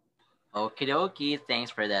 Okie dokie. Thanks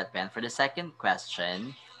for that, Ben. For the second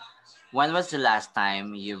question, when was the last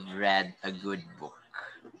time you've read a good book?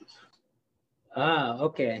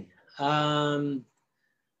 Okay.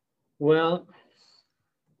 Well,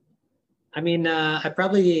 I mean,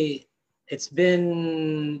 it's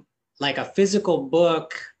been like a physical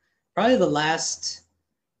book. Probably the last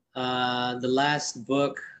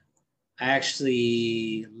book I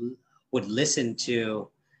actually would listen to.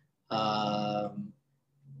 Um,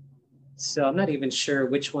 so I'm not even sure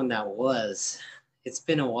which one that was. It's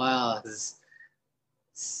been a while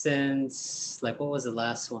since like what was the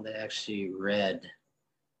last one that I actually read?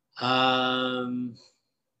 Um,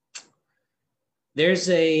 there's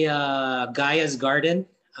a Gaia's Garden.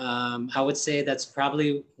 I would say that's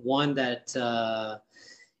probably one that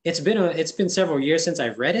it's been several years since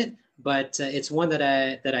I've read it, but it's one that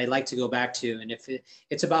I like to go back to. And if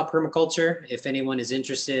it's about permaculture, if anyone is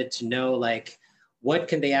interested to know like what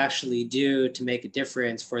can they actually do to make a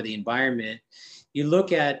difference for the environment, you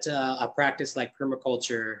look at a practice like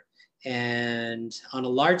permaculture, and on a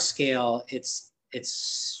large scale, it's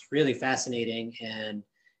really fascinating and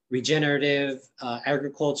regenerative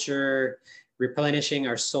agriculture, replenishing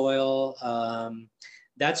our soil.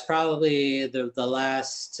 that's probably the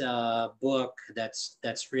last book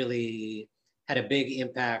that's really had a big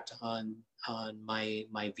impact on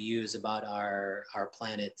my views about our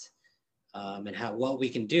planet, and how what we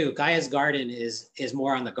can do. Gaia's Garden is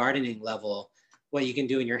more on the gardening level, what you can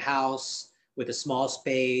do in your house with a small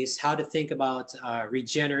space, how to think about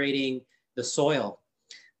regenerating the soil.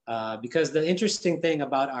 Because the interesting thing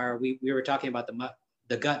about we were talking about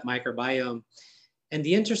the gut microbiome, and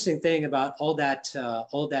the interesting thing about all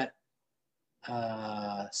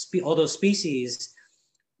those species,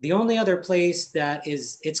 the only other place that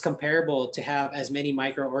it's comparable to have as many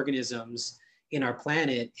microorganisms in our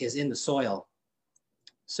planet is in the soil.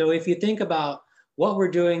 So if you think about what we're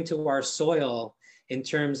doing to our soil in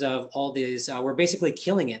terms of all these, we're basically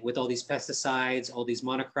killing it with all these pesticides, all these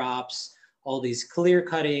monocrops, all these clear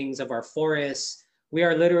cuttings of our forests. We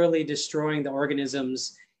are literally destroying the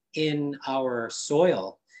organisms in our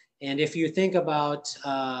soil. And if you think about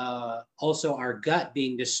also our gut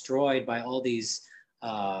being destroyed by all these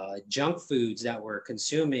junk foods that we're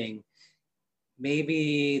consuming,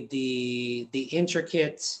 maybe the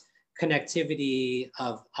intricate connectivity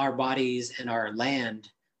of our bodies and our land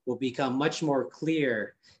will become much more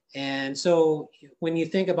clear. And so when you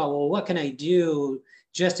think about, well, what can I do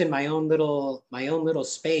just in my own little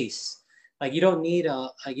space? Like you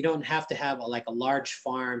don't have to have a large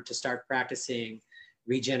farm to start practicing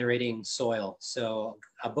regenerating soil. So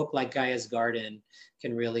a book like Gaia's Garden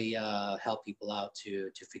can really help people out to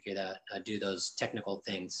figure that, do those technical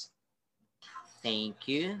things. Thank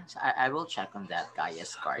you. So I will check on that,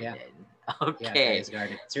 Gaia's Garden. Yeah. Okay. Yeah, Gaia's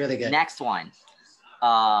Garden. It's really good. Next one.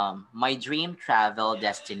 My dream travel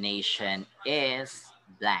destination is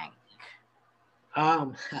blank.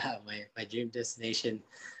 My dream destination.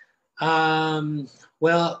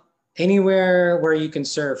 Well, anywhere where you can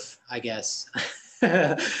surf, I guess.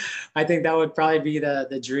 I think that would probably be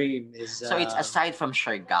the dream. So it's aside from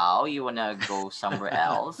Siargao, you wanna go somewhere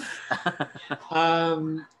else?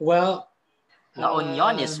 Well, La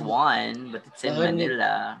Union is one, but it's in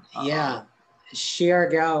Manila. Yeah,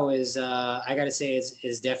 Siargao is. I gotta say,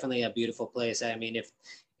 is definitely a beautiful place. I mean,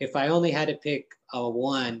 if I only had to pick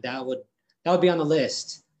one, that would be on the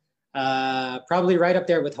list. Probably right up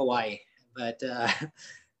there with Hawaii, but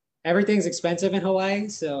everything's expensive in Hawaii,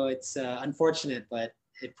 so it's unfortunate. But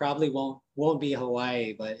it probably won't be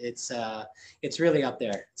Hawaii, but it's really up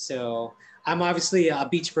there. So I'm obviously a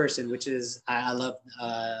beach person, which is I love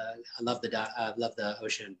the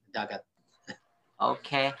ocean, dagat.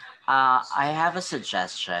 Okay. I have a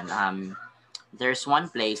suggestion. There's one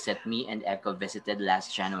place that me and Echo visited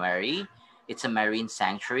last January. It's a marine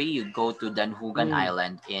sanctuary. You go to Danhugan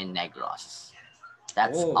Island in Negros.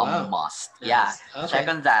 That's a must. Nice. Yeah, okay. Check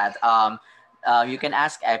on that. You can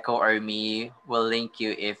ask Echo or me. We'll link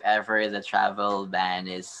you if ever the travel ban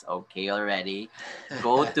is okay already.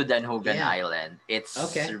 Go to Danhugan Island. It's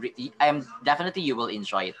okay. I'm definitely you will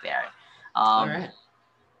enjoy it there. All right.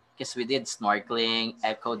 Because we did snorkeling.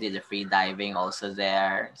 Echo did the free diving also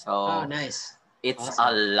there. So nice. It's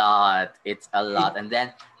awesome. It's a lot. And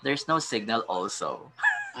then there's no signal also.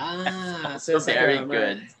 So it's very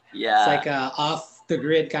good. Yeah. It's like a off the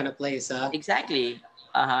grid kind of place, huh? Exactly.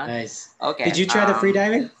 Nice. Okay. Did you try the free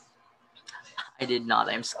diving? I did not.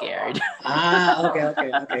 I'm scared.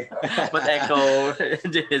 Okay. But Echo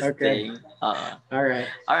did his thing. All right.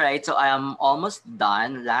 All right. So I am almost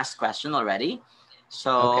done. Last question already.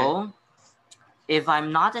 So if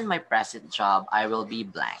I'm not in my present job, I will be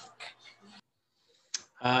blank.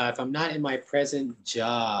 If I'm not in my present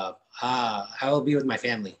job, I will be with my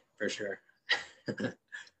family for sure.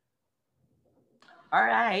 All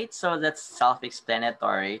right, so that's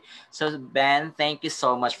self-explanatory. So Ben, thank you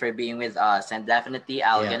so much for being with us, and definitely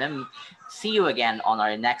I'll gonna see you again on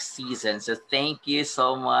our next season. So thank you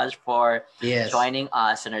so much for joining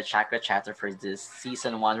us in our Chakra Chatter for this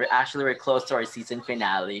season 1. We're close to our season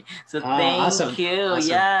finale. So thank you. Awesome.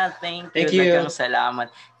 Yeah, thank you. Salamat.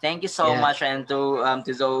 Thank you so much, and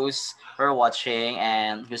to those who are watching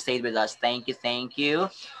and who stayed with us, thank you.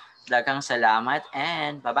 Daghang salamat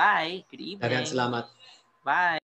and bye-bye. Good evening. Daghang salamat. Bye.